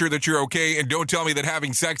make sure that you're okay? And don't tell me that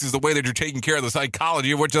having sex is the way that you're taking care of the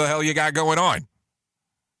psychology of what the hell you got going on.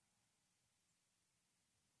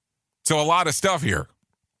 So a lot of stuff here.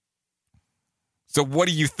 So what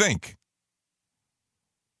do you think?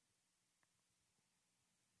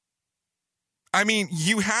 I mean,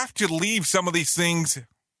 you have to leave some of these things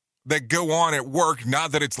that go on at work,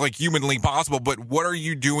 not that it's like humanly possible, but what are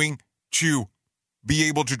you doing to be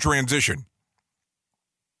able to transition?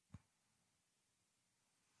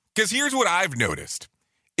 Because here's what I've noticed.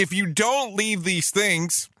 If you don't leave these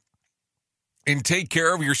things and take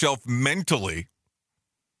care of yourself mentally,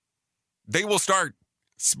 they will start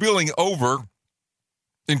spilling over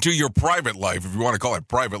into your private life, if you want to call it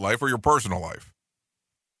private life, or your personal life.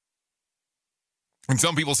 And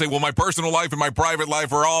some people say, well, my personal life and my private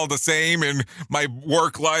life are all the same, and my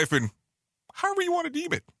work life, and however you want to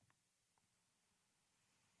deem it.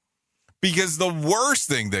 Because the worst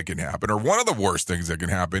thing that can happen, or one of the worst things that can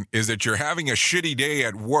happen, is that you're having a shitty day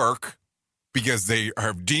at work because they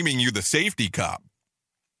are deeming you the safety cop.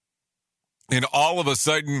 And all of a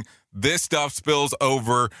sudden, this stuff spills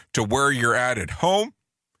over to where you're at home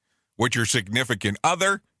with your significant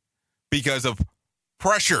other because of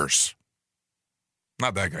pressures.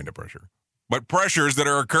 Not that kind of pressure, but pressures that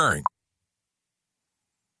are occurring.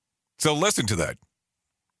 So listen to that.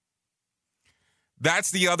 That's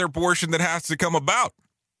the other portion that has to come about.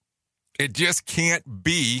 It just can't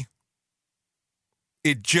be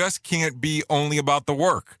only about the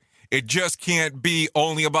work. It just can't be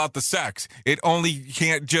only about the sex. It only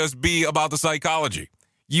can't just be about the psychology.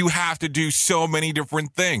 You have to do so many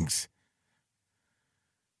different things.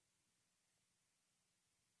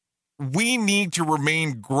 We need to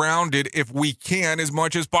remain grounded if we can as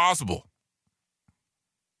much as possible.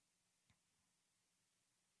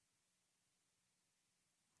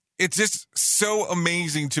 It's just so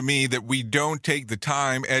amazing to me that we don't take the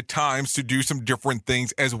time at times to do some different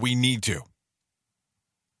things as we need to.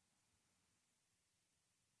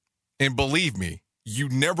 And believe me, you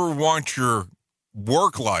never want your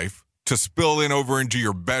work life to spill in over into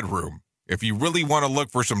your bedroom. If you really want to look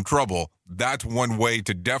for some trouble, that's one way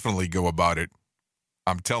to definitely go about it.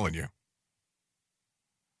 I'm telling you.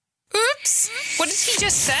 Oops! What did he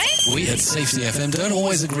just say? We at Safety FM don't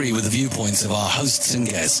always agree with the viewpoints of our hosts and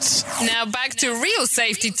guests. Now back to real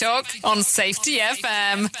safety talk on Safety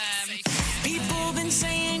FM. People been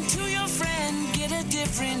saying to your friend, get a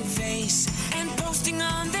different face, and posting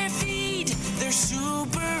on their feed, they're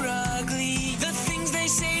super ugly. The things they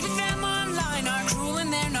say to them online are cruel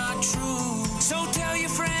and they're not true. So tell your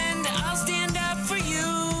friend, I'll stand up for you.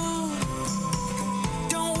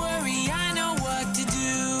 Don't worry, I know what to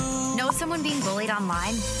do. Know someone being bullied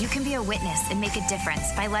online? You can be a witness and make a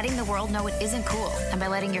difference by letting the world know it isn't cool and by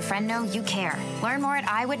letting your friend know you care. Learn more at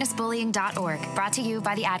eyewitnessbullying.org. Brought to you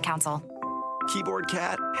by the Ad Council. Keyboard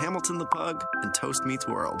Cat, Hamilton the Pug, and Toast Meets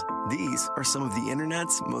World. These are some of the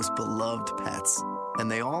internet's most beloved pets. And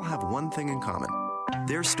they all have one thing in common.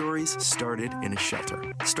 Their stories started in a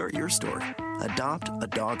shelter. Start your story. Adopt a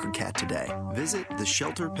dog or cat today. Visit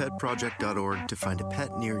theshelterpetproject.org to find a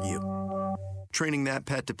pet near you. Training that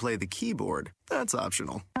pet to play the keyboard, that's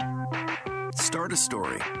optional. Start a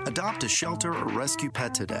story. Adopt a shelter or rescue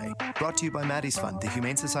pet today. Brought to you by Maddie's Fund, the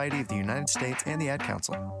Humane Society of the United States, and the Ad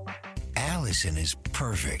Council. Allison is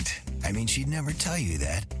perfect. I mean, she'd never tell you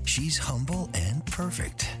that. She's humble and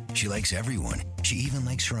perfect. She likes everyone. She even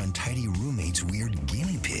likes her untidy roommate's weird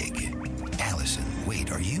guinea pig. Allison,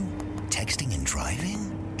 wait, are you texting and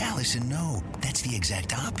driving? Allison, no. That's the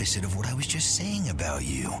exact opposite of what I was just saying about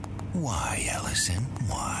you. Why, Allison?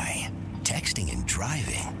 Why? Texting and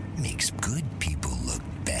driving makes good people look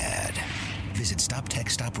bad. Visit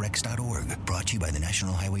StopTextStopWrecks.org. Brought to you by the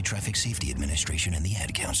National Highway Traffic Safety Administration and the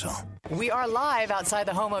Ad Council. We are live outside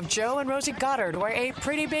the home of Joe and Rosie Goddard, where a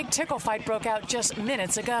pretty big tickle fight broke out just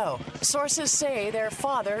minutes ago. Sources say their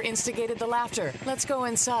father instigated the laughter. Let's go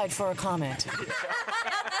inside for a comment.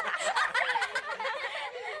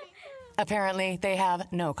 Apparently, they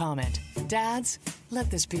have no comment. Dads, let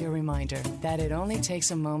this be a reminder that it only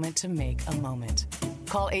takes a moment to make a moment.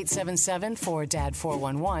 Call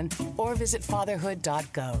 877-4DAD-411 or visit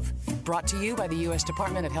fatherhood.gov. Brought to you by the U.S.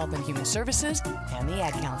 Department of Health and Human Services and the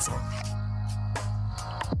Ad Council.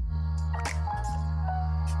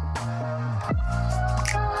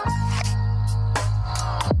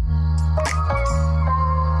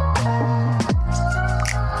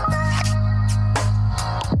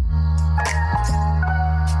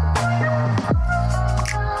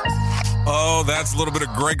 Oh, that's a little bit of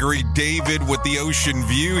Gregory David with the ocean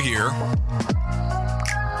view here.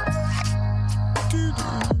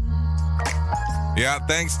 Yeah,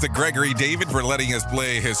 thanks to Gregory David for letting us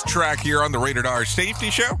play his track here on the Rated R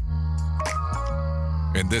Safety Show.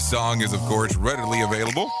 And this song is, of course, readily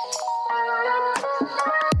available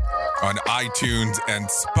on iTunes and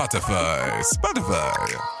Spotify.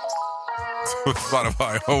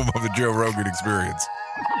 Spotify, home of the Joe Rogan Experience.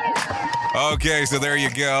 Okay, so there you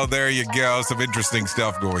go. Some interesting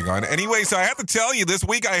stuff going on. Anyway, so I have to tell you, this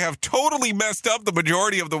week I have totally messed up the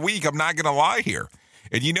majority of the week. I'm not going to lie here.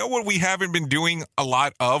 And you know what we haven't been doing a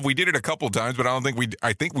lot of? We did it a couple times, but I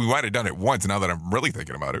think we might have done it once now that I'm really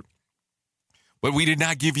thinking about it. But we did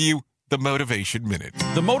not give you the Motivation Minute.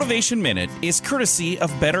 The Motivation Minute is courtesy of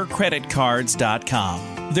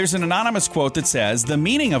BetterCreditCards.com. There's an anonymous quote that says, "The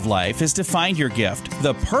meaning of life is to find your gift.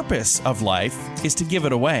 The purpose of life is to give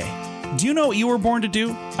it away." Do you know what you were born to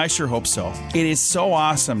do? I sure hope so. It is so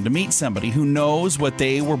awesome to meet somebody who knows what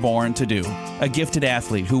they were born to do. A gifted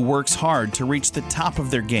athlete who works hard to reach the top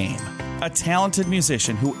of their game. A talented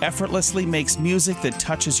musician who effortlessly makes music that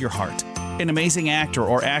touches your heart. An amazing actor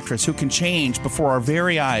or actress who can change before our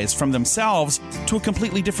very eyes from themselves to a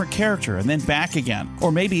completely different character and then back again,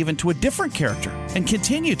 or maybe even to a different character and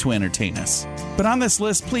continue to entertain us. But on this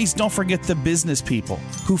list, please don't forget the business people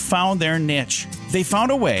who found their niche. They found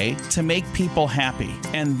a way to make people happy,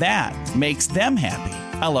 and that makes them happy.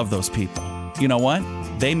 I love those people. You know what?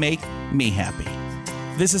 They make me happy.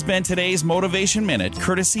 This has been today's Motivation Minute,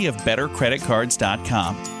 courtesy of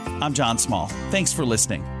BetterCreditCards.com. I'm John Small. Thanks for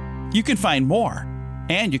listening. You can find more,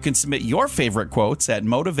 and you can submit your favorite quotes at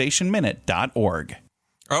motivationminute.org.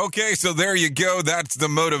 Okay, so there you go. That's the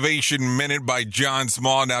Motivation Minute by John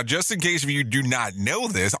Small. Now, just in case if you do not know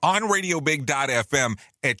this, on RadioBig.fm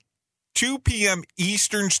at 2 p.m.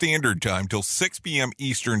 Eastern Standard Time till 6 p.m.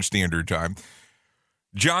 Eastern Standard Time,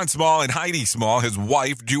 John Small and Heidi Small, his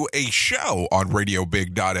wife, do a show on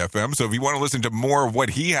RadioBig.fm. So if you want to listen to more of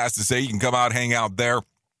what he has to say, you can come out, hang out there.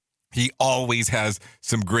 He always has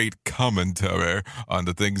some great commentary on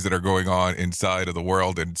the things that are going on inside of the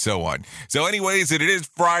world and so on. So anyways, it is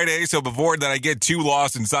Friday, so before that I get too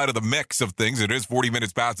lost inside of the mix of things, it is 40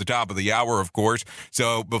 minutes past the top of the hour, of course.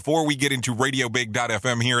 So before we get into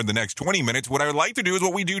RadioBig.fm here in the next 20 minutes, what I would like to do is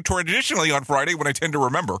what we do traditionally on Friday when I tend to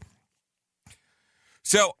remember.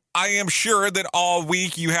 So I am sure that all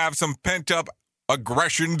week you have some pent-up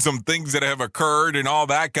aggression, some things that have occurred and all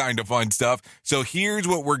that kind of fun stuff. So here's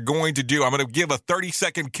what we're going to do. I'm going to give a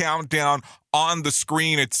 30-second countdown on the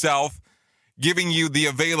screen itself, giving you the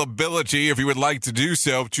availability, if you would like to do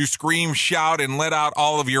so, to scream, shout, and let out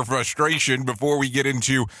all of your frustration before we get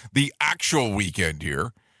into the actual weekend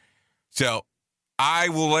here. So I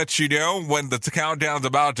will let you know when the countdown's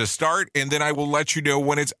about to start, and then I will let you know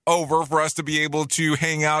when it's over for us to be able to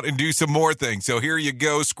hang out and do some more things. So here you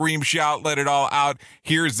go. Scream, shout, let it all out.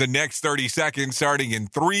 Here's the next 30 seconds starting in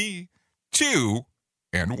 3, 2,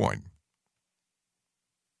 and 1.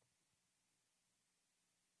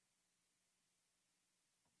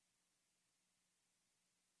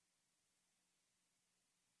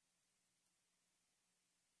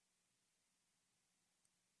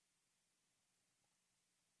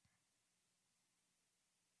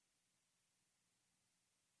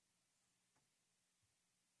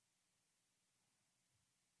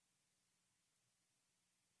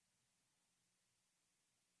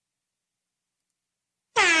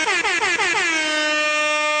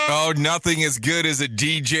 Oh, nothing as good as a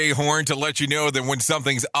DJ horn to let you know that when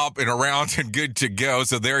something's up and around and good to go.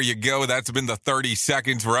 So there you go. That's been the 30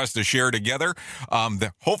 seconds for us to share together.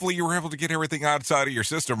 Hopefully you were able to get everything outside of your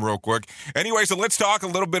system real quick. Anyway, so let's talk a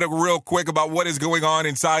little bit real quick about what is going on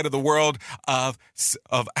inside of the world of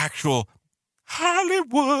actual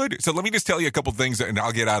Hollywood. So let me just tell you a couple things and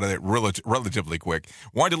I'll get out of it relatively quick.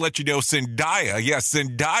 Wanted to let you know Zendaya, yes,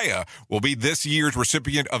 Zendaya will be this year's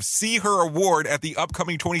recipient of See Her Award at the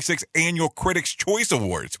upcoming 26th Annual Critics' Choice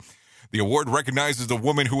Awards. The award recognizes the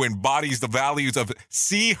woman who embodies the values of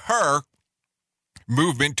See Her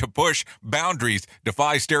movement to push boundaries,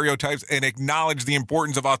 defy stereotypes, and acknowledge the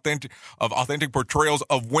importance of authentic portrayals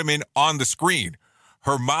of women on the screen.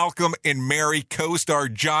 her Malcolm and Mary co-star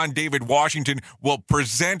John David Washington will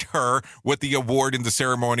present her with the award in the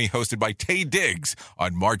ceremony hosted by Taye Diggs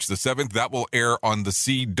on March the 7th. That will air on the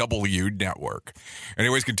CW network.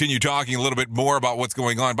 Anyways, continue talking a little bit more about what's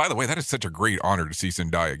going on. By the way, that is such a great honor to see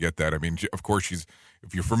Zendaya get that. I mean, of course,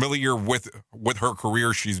 if you're familiar with her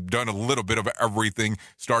career, she's done a little bit of everything,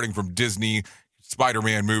 starting from Disney,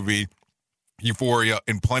 Spider-Man movie, Euphoria,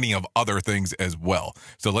 and plenty of other things as well.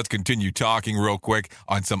 So let's continue talking real quick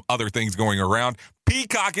on some other things going around.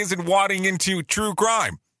 Peacock isn't wading into true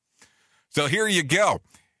crime. So here you go.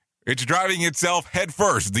 It's driving itself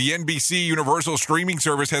headfirst. The NBC Universal streaming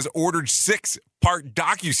service has ordered 6-part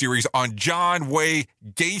docuseries on John Wayne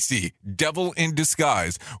Gacy, Devil in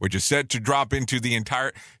Disguise, which is set to drop into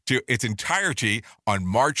its entirety on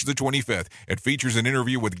March the 25th. It features an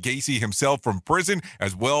interview with Gacy himself from prison,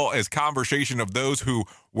 as well as conversation of those who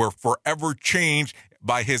were forever changed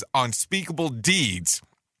by his unspeakable deeds,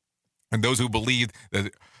 and those who believed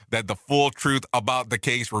that the full truth about the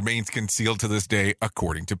case remains concealed to this day,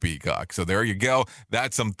 according to Peacock. So there you go.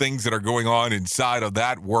 That's some things that are going on inside of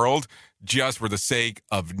that world just for the sake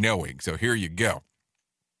of knowing. So here you go.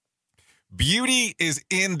 Beauty is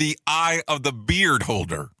in the eye of the beard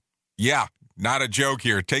holder. Yeah, not a joke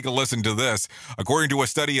here. Take a listen to this. According to a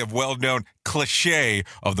study of well-known cliche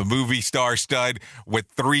of the movie star stud with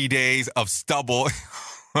 3 days of stubble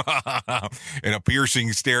and a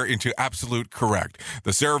piercing stare into absolute correct.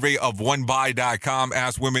 The survey of OneBuy.com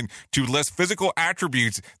asked women to list physical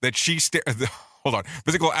attributes that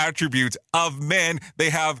physical attributes of men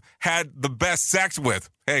they have had the best sex with.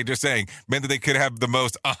 Hey, just saying, men that they could have the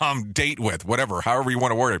most date with, whatever, however you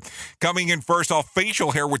want to word it. Coming in first off,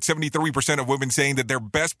 facial hair, with 73% of women saying that their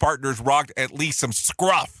best partners rocked at least some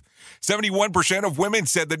scruff. 71% of women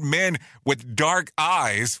said that men with dark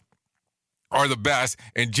eyes are the best.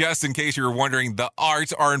 And just in case you were wondering, the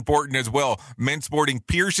arts are important as well. Men sporting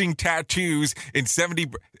piercing tattoos at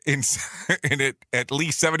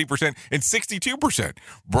least 70% and 62%.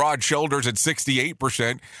 Broad shoulders at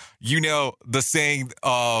 68%. You know the saying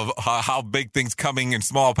of how big things coming in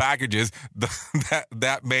small packages.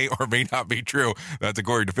 That may or may not be true. That's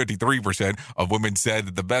according to 53% of women said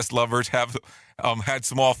that the best lovers have had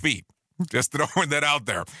small feet. Just throwing that out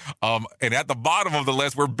there. And at the bottom of the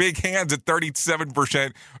list were big hands at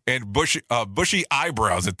 37% and bushy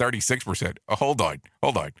eyebrows at 36%. Hold on.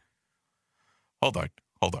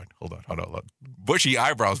 Bushy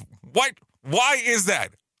eyebrows. What? Why is that?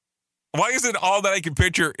 Why is it all that I can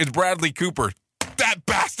picture is Bradley Cooper? That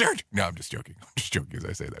bastard! No, I'm just joking. As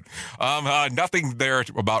I say that. Nothing there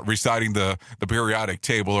about reciting the periodic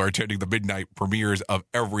table or attending the midnight premieres of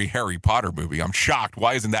every Harry Potter movie. I'm shocked.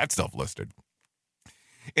 Why isn't that stuff listed?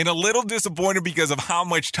 And a little disappointed because of how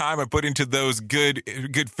much time I put into those good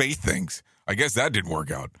faith things. I guess that didn't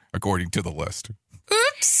work out, according to the list.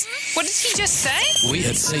 Oops! What did he just say? We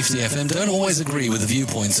at Safety FM don't always agree with the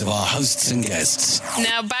viewpoints of our hosts and guests.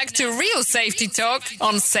 Now back to real safety talk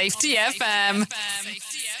on Safety FM.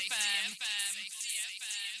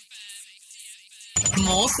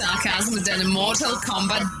 More sarcasm than a Mortal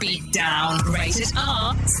Kombat beatdown. Rated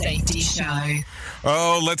R Safety Show.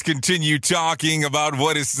 Oh, let's continue talking about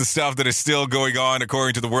what is the stuff that is still going on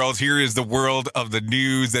according to the world. Here is the world of the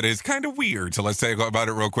news that is kind of weird. So let's talk about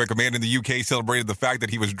it real quick. A man in the UK celebrated the fact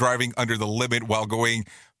that he was driving under the limit while going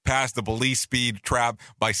past the police speed trap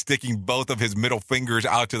by sticking both of his middle fingers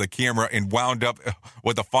out to the camera and wound up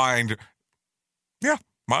with a fine. Yeah.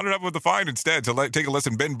 Mounted up with the fine instead. So take a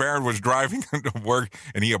listen. Ben Barron was driving to work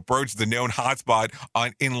and he approached the known hotspot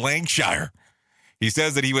in Lancashire. He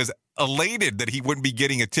says that he was elated that he wouldn't be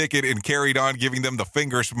getting a ticket and carried on giving them the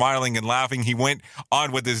finger, smiling and laughing. He went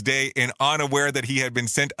on with his day and unaware that he had been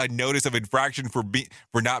sent a notice of infraction for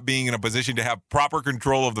not being in a position to have proper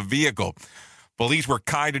control of the vehicle. Police were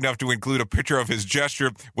kind enough to include a picture of his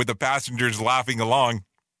gesture with the passengers laughing along.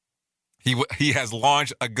 He has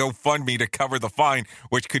launched a GoFundMe to cover the fine,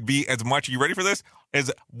 which could be as much, you ready for this,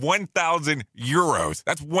 as 1,000 euros.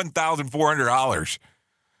 That's $1,400.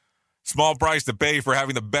 Small price to pay for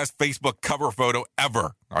having the best Facebook cover photo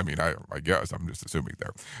ever. I mean, I guess I'm just assuming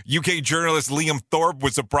there. UK journalist Liam Thorpe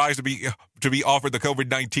was surprised to be offered the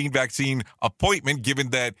COVID-19 vaccine appointment, given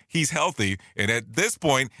that he's healthy. And at this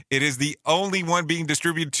point, it is the only one being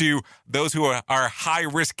distributed to those who are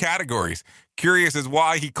high-risk categories. Curious as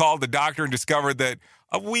why he called the doctor and discovered that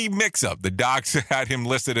a wee mix-up. The docs had him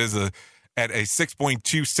listed as at a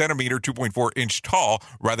 6.2 centimeter, 2.4 inch tall,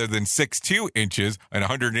 rather than 6'2 inches and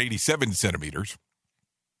 187 centimeters,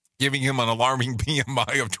 giving him an alarming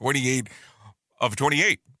BMI of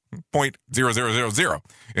 28.0000.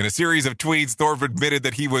 In a series of tweets, Thorpe admitted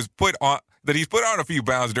that he was put that he's put on a few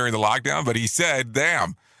pounds during the lockdown, but he said,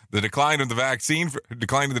 damn, the decline of the vaccine,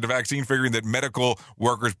 figuring that medical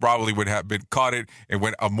workers probably would have been caught it, and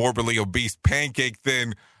when a morbidly obese pancake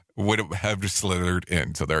thin would have just slithered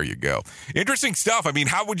in. So there you go. Interesting stuff. I mean,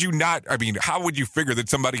 how would you figure that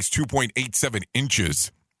somebody's 2.87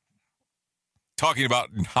 inches? Talking about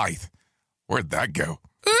in height. Where'd that go?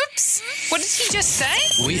 Oops. What did he just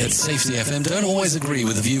say? We at Safety FM don't always agree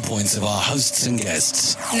with the viewpoints of our hosts and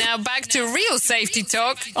guests. Now back to real safety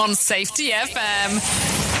talk on Safety FM.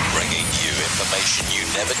 Bringing you information you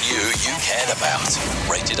never knew you cared about.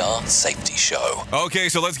 Rated R Safety Show. Okay,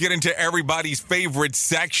 so let's get into everybody's favorite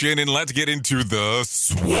section, and let's get into the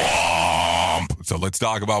swamp. So let's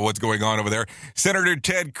talk about what's going on over there. Senator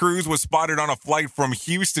Ted Cruz was spotted on a flight from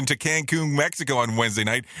Houston to Cancun, Mexico on Wednesday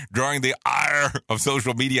night, drawing the ire of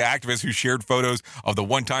social media activists who shared photos of the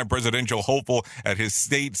one-time presidential hopeful as his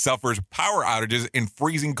state suffers power outages in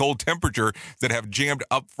freezing cold temperature that have jammed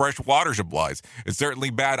up fresh water supplies. It's certainly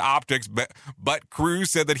bad optics, but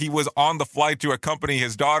Cruz said that he was on the flight to accompany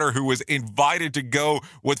his daughter, who was invited to go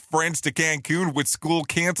with friends to Cancun with school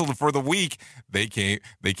canceled for the week. They came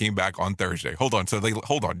back on Thursday. Hold on.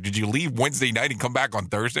 Did you leave Wednesday night and come back on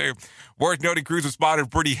Thursday? Worth noting, Cruz was spotted a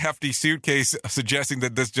pretty hefty suitcase, suggesting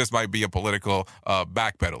that this just might be a political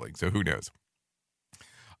backpedaling. So who knows?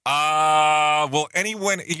 Will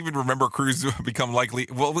anyone even remember Cruz become likely?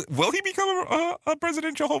 Will he become a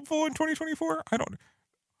presidential hopeful in 2024? I don't know.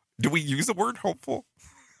 Do we use the word hopeful?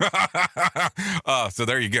 So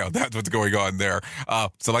there you go. That's what's going on there.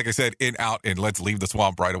 So like I said, in, out, and let's leave the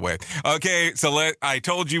swamp right away. Okay, so I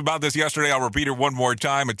told you about this yesterday. I'll repeat it one more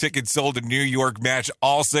time. A ticket sold in New York matched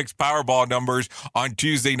all 6 Powerball numbers on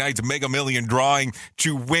Tuesday night's Mega Million drawing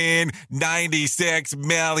to win $96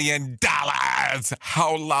 million.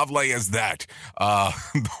 How lovely is that?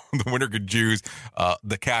 The winner could choose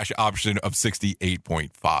the cash option of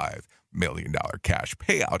 $68.5 million cash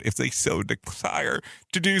payout if they so desire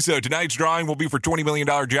to do so. Tonight's drawing will be for $20 million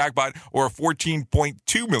jackpot or a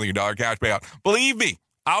 $14.2 million cash payout. Believe me,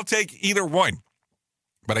 I'll take either one.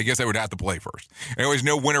 But I guess I would have to play first. Anyways,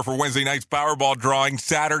 no winner for Wednesday night's Powerball drawing.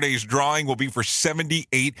 Saturday's drawing will be for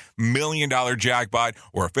 $78 million jackpot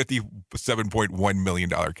or a $57.1 million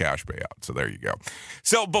cash payout. So there you go.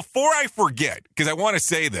 So before I forget, because I want to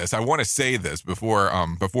say this before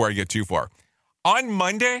I get too far. On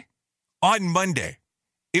Monday,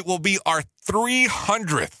 it will be our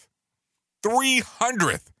 300th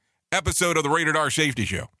episode of the Rated R Safety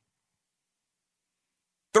Show.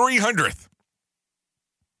 300th.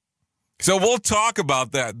 So we'll talk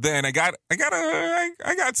about that then. I got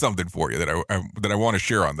something for you that I want to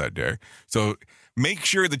share on that day. So make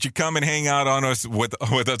sure that you come and hang out on us with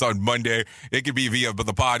us on Monday. It could be via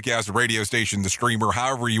the podcast, the radio station, the streamer,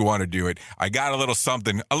 however you want to do it. I got a little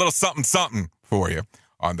something for you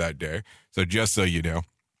on that day. So just so you know.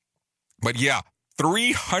 But yeah,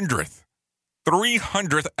 300th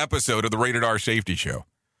episode of the Rated R Safety Show.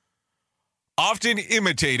 Often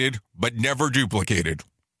imitated, but never duplicated.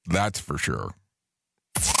 That's for sure.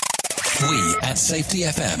 We at Safety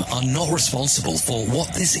FM are not responsible for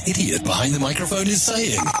what this idiot behind the microphone is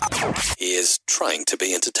saying. He is trying to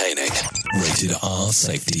be entertaining. Rated R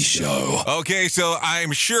Safety Show. Okay, so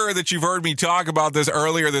I'm sure that you've heard me talk about this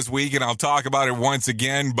earlier this week, and I'll talk about it once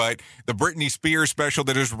again, but the Britney Spears special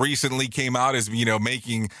that just recently came out is,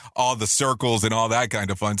 making all the circles and all that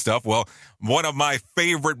kind of fun stuff. Well, one of my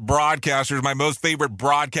favorite broadcasters, my most favorite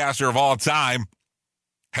broadcaster of all time,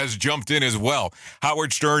 has jumped in as well.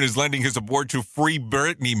 Howard Stern is lending his support to Free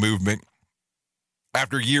Britney movement.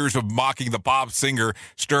 After years of mocking the pop singer,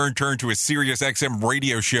 Stern turned to a Sirius XM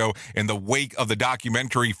radio show in the wake of the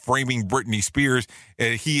documentary Framing Britney Spears.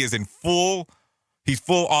 He's full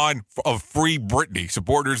on of Free Britney.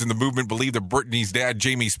 Supporters in the movement believe that Britney's dad,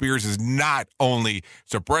 Jamie Spears, is not only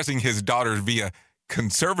suppressing his daughters via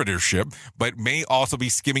conservatorship, but may also be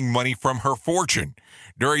skimming money from her fortune.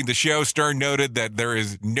 During the show, Stern noted that there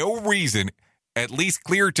is no reason, at least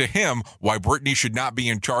clear to him, why Britney should not be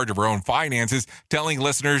in charge of her own finances, telling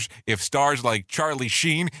listeners if stars like Charlie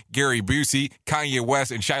Sheen, Gary Busey, Kanye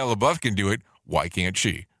West, and Shia LaBeouf can do it, why can't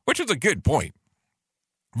she? Which is a good point.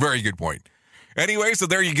 Very good point. Anyway, so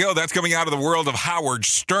there you go. That's coming out of the world of Howard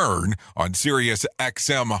Stern on Sirius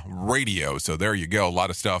XM Radio. So there you go. A lot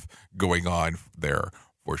of stuff going on there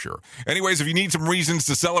for sure. Anyways, if you need some reasons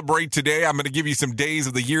to celebrate today, I'm going to give you some days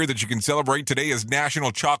of the year that you can celebrate. Today is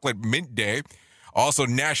National Chocolate Mint Day. Also,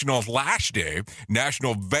 National Lash Day,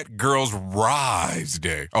 National Vet Girls Rise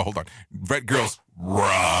Day. Oh, hold on. Vet Girls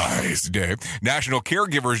Rise Day, National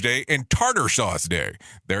Caregivers Day, and Tartar Sauce Day.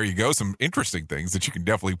 There you go. Some interesting things that you can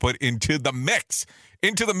definitely put into the mix.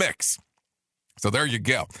 So there you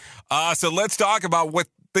go. So let's talk about what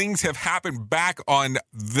things have happened back on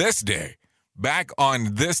this day. Back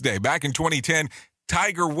in 2010,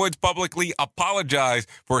 Tiger Woods publicly apologized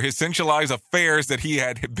for his sensualized affairs that he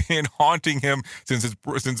had been haunting him since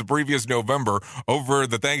the previous November. Over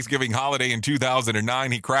the Thanksgiving holiday in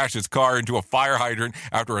 2009, he crashed his car into a fire hydrant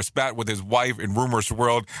after a spat with his wife, and rumors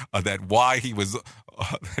swirled that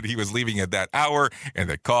he was leaving at that hour and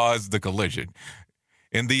that caused the collision.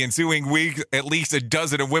 In the ensuing week, at least a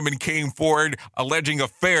dozen of women came forward alleging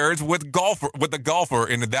affairs with the golfer,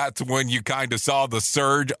 and that's when you kind of saw the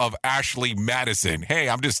surge of Ashley Madison. Hey,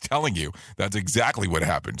 I'm just telling you, that's exactly what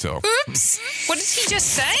happened. So, oops, what did he just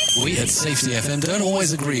say? We at Safety FM don't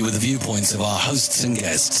always agree with the viewpoints of our hosts and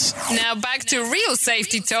guests. Now back to real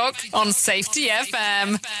safety talk on Safety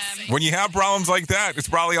FM. When you have problems like that, it's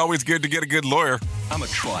probably always good to get a good lawyer. I'm a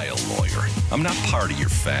trial lawyer. I'm not part of your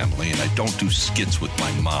family, and I don't do skits with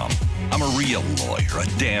my mom. I'm a real lawyer, a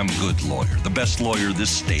damn good lawyer, the best lawyer this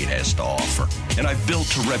state has to offer. And I've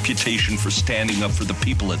built a reputation for standing up for the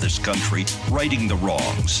people of this country, righting the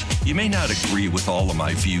wrongs. You may not agree with all of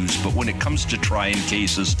my views, but when it comes to trying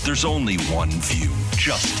cases, there's only one view,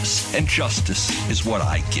 justice. And justice is what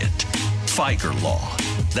I get. Figer law.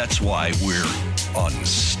 That's why we're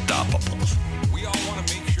unstoppable. We all want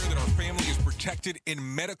to make sure that our family is protected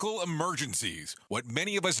in medical emergencies. What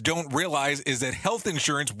many of us don't realize is that health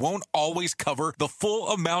insurance won't always cover the full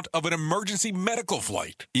amount of an emergency medical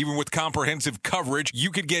flight. Even with comprehensive coverage,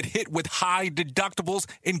 you could get hit with high deductibles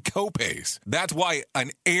and copays. That's why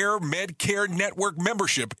an Air Medcare Network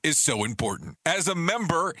membership is so important. As a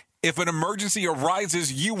member, if an emergency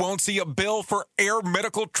arises, you won't see a bill for air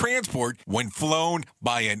medical transport when flown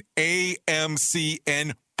by an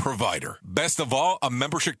AMCN provider. Best of all, a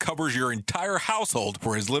membership covers your entire household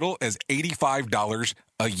for as little as $85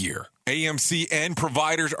 a year. AMCN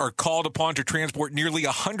providers are called upon to transport nearly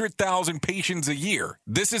 100,000 patients a year.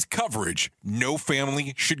 This is coverage no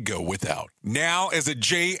family should go without. Now, as a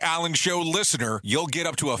Jay Allen Show listener, you'll get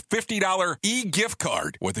up to a $50 e-gift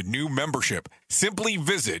card with a new membership. Simply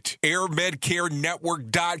visit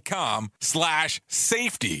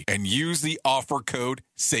airmedcarenetwork.com/safety and use the offer code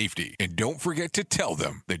SAFETY. And don't forget to tell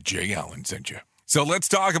them that Jay Allen sent you. So let's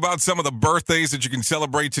talk about some of the birthdays that you can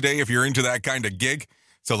celebrate today if you're into that kind of gig.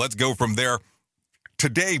 So let's go from there.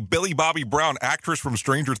 Today, Billy Bobby Brown, actress from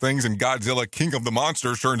Stranger Things and Godzilla, King of the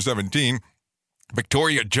Monsters, turns 17.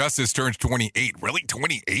 Victoria Justice turns 28. Really?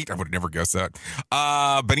 28? I would have never guessed that.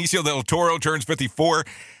 Benicio del Toro turns 54.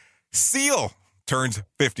 Seal turns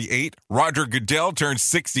 58. Roger Goodell turns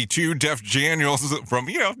 62. Jeff Daniels from,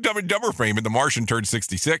 Dumb and Dumber fame in The Martian turns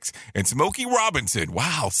 66. And Smokey Robinson,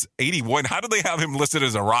 wow, 81. How do they have him listed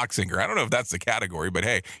as a rock singer? I don't know if that's the category, but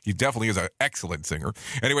hey, he definitely is an excellent singer.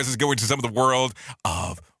 Anyways, let's go into some of the world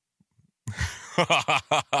of...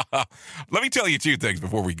 Let me tell you two things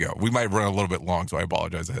before we go. We might run a little bit long, so I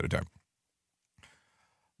apologize ahead of time.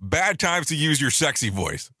 Bad times to use your sexy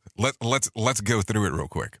voice. Let's go through it real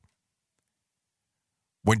quick.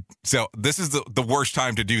 So this is the worst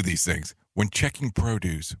time to do these things. When checking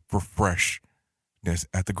produce for freshness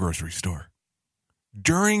at the grocery store.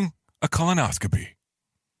 During a colonoscopy.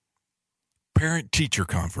 Parent-teacher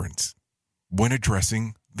conference. When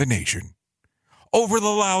addressing the nation. Over the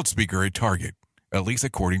loudspeaker at Target, at least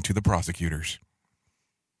according to the prosecutors.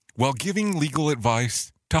 While giving legal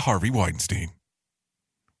advice to Harvey Weinstein.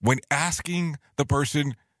 When asking the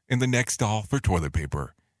person in the next stall for toilet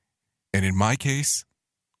paper. And in my case...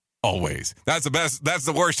 always. That's the best. That's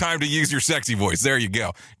the worst time to use your sexy voice. There you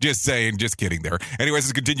go. Just saying, just kidding there. Anyways,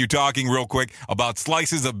 let's continue talking real quick about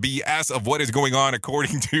slices of BS of what is going on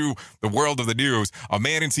according to the world of the news. A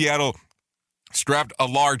man in Seattle strapped a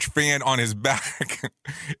large fan on his back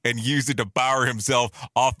and used it to power himself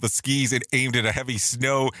off the skis and aimed at a heavy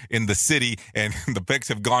snow in the city, and the pics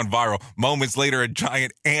have gone viral. Moments later, a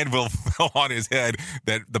giant anvil fell on his head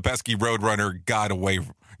that the pesky roadrunner got away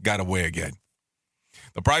again.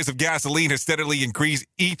 The price of gasoline has steadily increased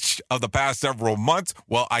each of the past several months.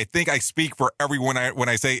 Well, I think I speak for everyone when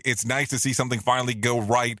I say it's nice to see something finally go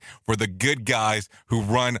right for the good guys who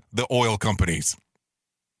run the oil companies.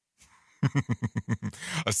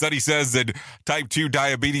 A study says that type 2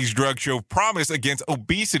 diabetes drugs show promise against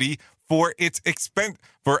obesity for it's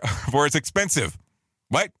expensive.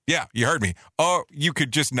 What? Yeah, you heard me. Oh, you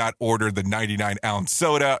could just not order the 99-ounce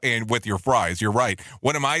soda and with your fries. You're right.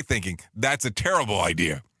 What am I thinking? That's a terrible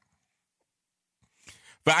idea.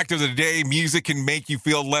 Fact of the day, music can make you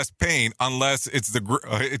feel less pain unless it's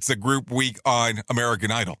the group week on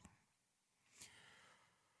American Idol.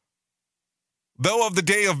 Though of the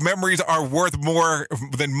day of memories are worth more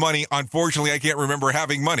than money, unfortunately, I can't remember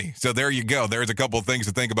having money. So there you go. There's a couple of things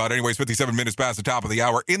to think about. Anyways, 57 minutes past the top of the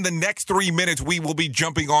hour. In the next 3 minutes, we will be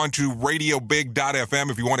jumping on to RadioBig.fm.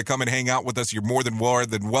 If you want to come and hang out with us, you're more than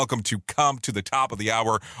welcome to come to the top of the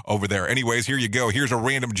hour over there. Anyways, here you go. Here's a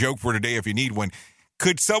random joke for today if you need one.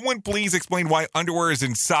 Could someone please explain why underwear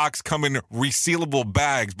and socks come in resealable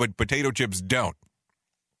bags, but potato chips don't?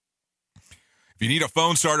 If you need a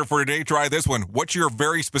phone starter for today, try this one. What's your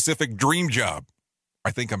very specific dream job? I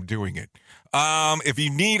think I'm doing it. If you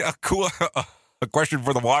need a question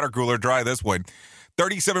for the water cooler, try this one.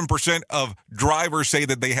 37% of drivers say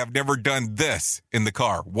that they have never done this in the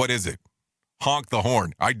car. What is it? Honk the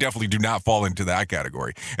horn. I definitely do not fall into that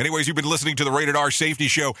category. Anyways, you've been listening to the Rated R Safety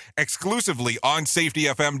Show exclusively on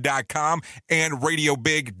safetyfm.com and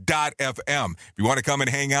radiobig.fm. If you want to come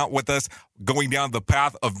and hang out with us, going down the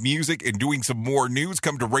path of music and doing some more news,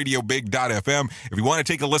 come to radiobig.fm. If you want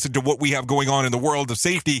to take a listen to what we have going on in the world of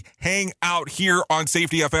safety, hang out here on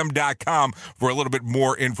safetyfm.com for a little bit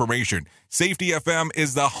more information. Safety FM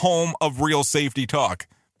is the home of real safety talk.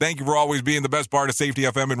 Thank you for always being the best part of Safety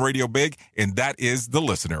FM and Radio Big, and that is the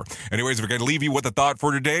listener. Anyways, if we're going to leave you with a thought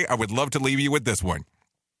for today, I would love to leave you with this one.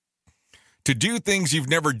 To do things you've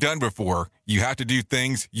never done before, you have to do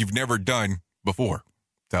things you've never done before.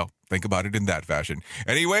 So think about it in that fashion.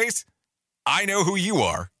 Anyways, I know who you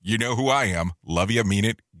are. You know who I am. Love you, mean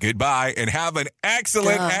it. Goodbye, and have an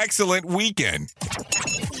excellent weekend.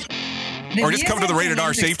 Or just come to the Rated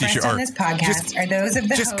R Safety Show. Or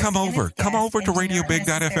just come over. Come over to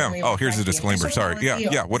radiobig.fm. Oh, here's the disclaimer. Sorry.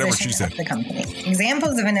 Yeah, whatever she said. The company.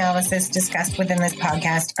 Examples of analysis discussed within this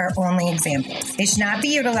podcast are only examples. They should not be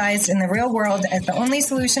utilized in the real world as the only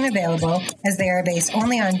solution available, as they are based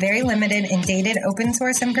only on very limited and dated open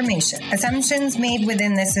source information. Assumptions made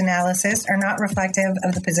within this analysis are not reflective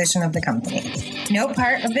of the position of the company. No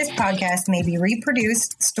part of this podcast may be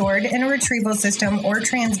reproduced, stored in a retrieval system, or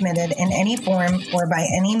transmitted in any form or by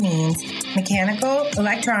any means, mechanical,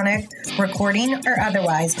 electronic, recording, or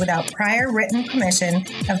otherwise, without prior written permission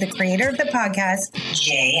of the creator of the podcast,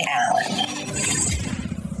 Jay Allen.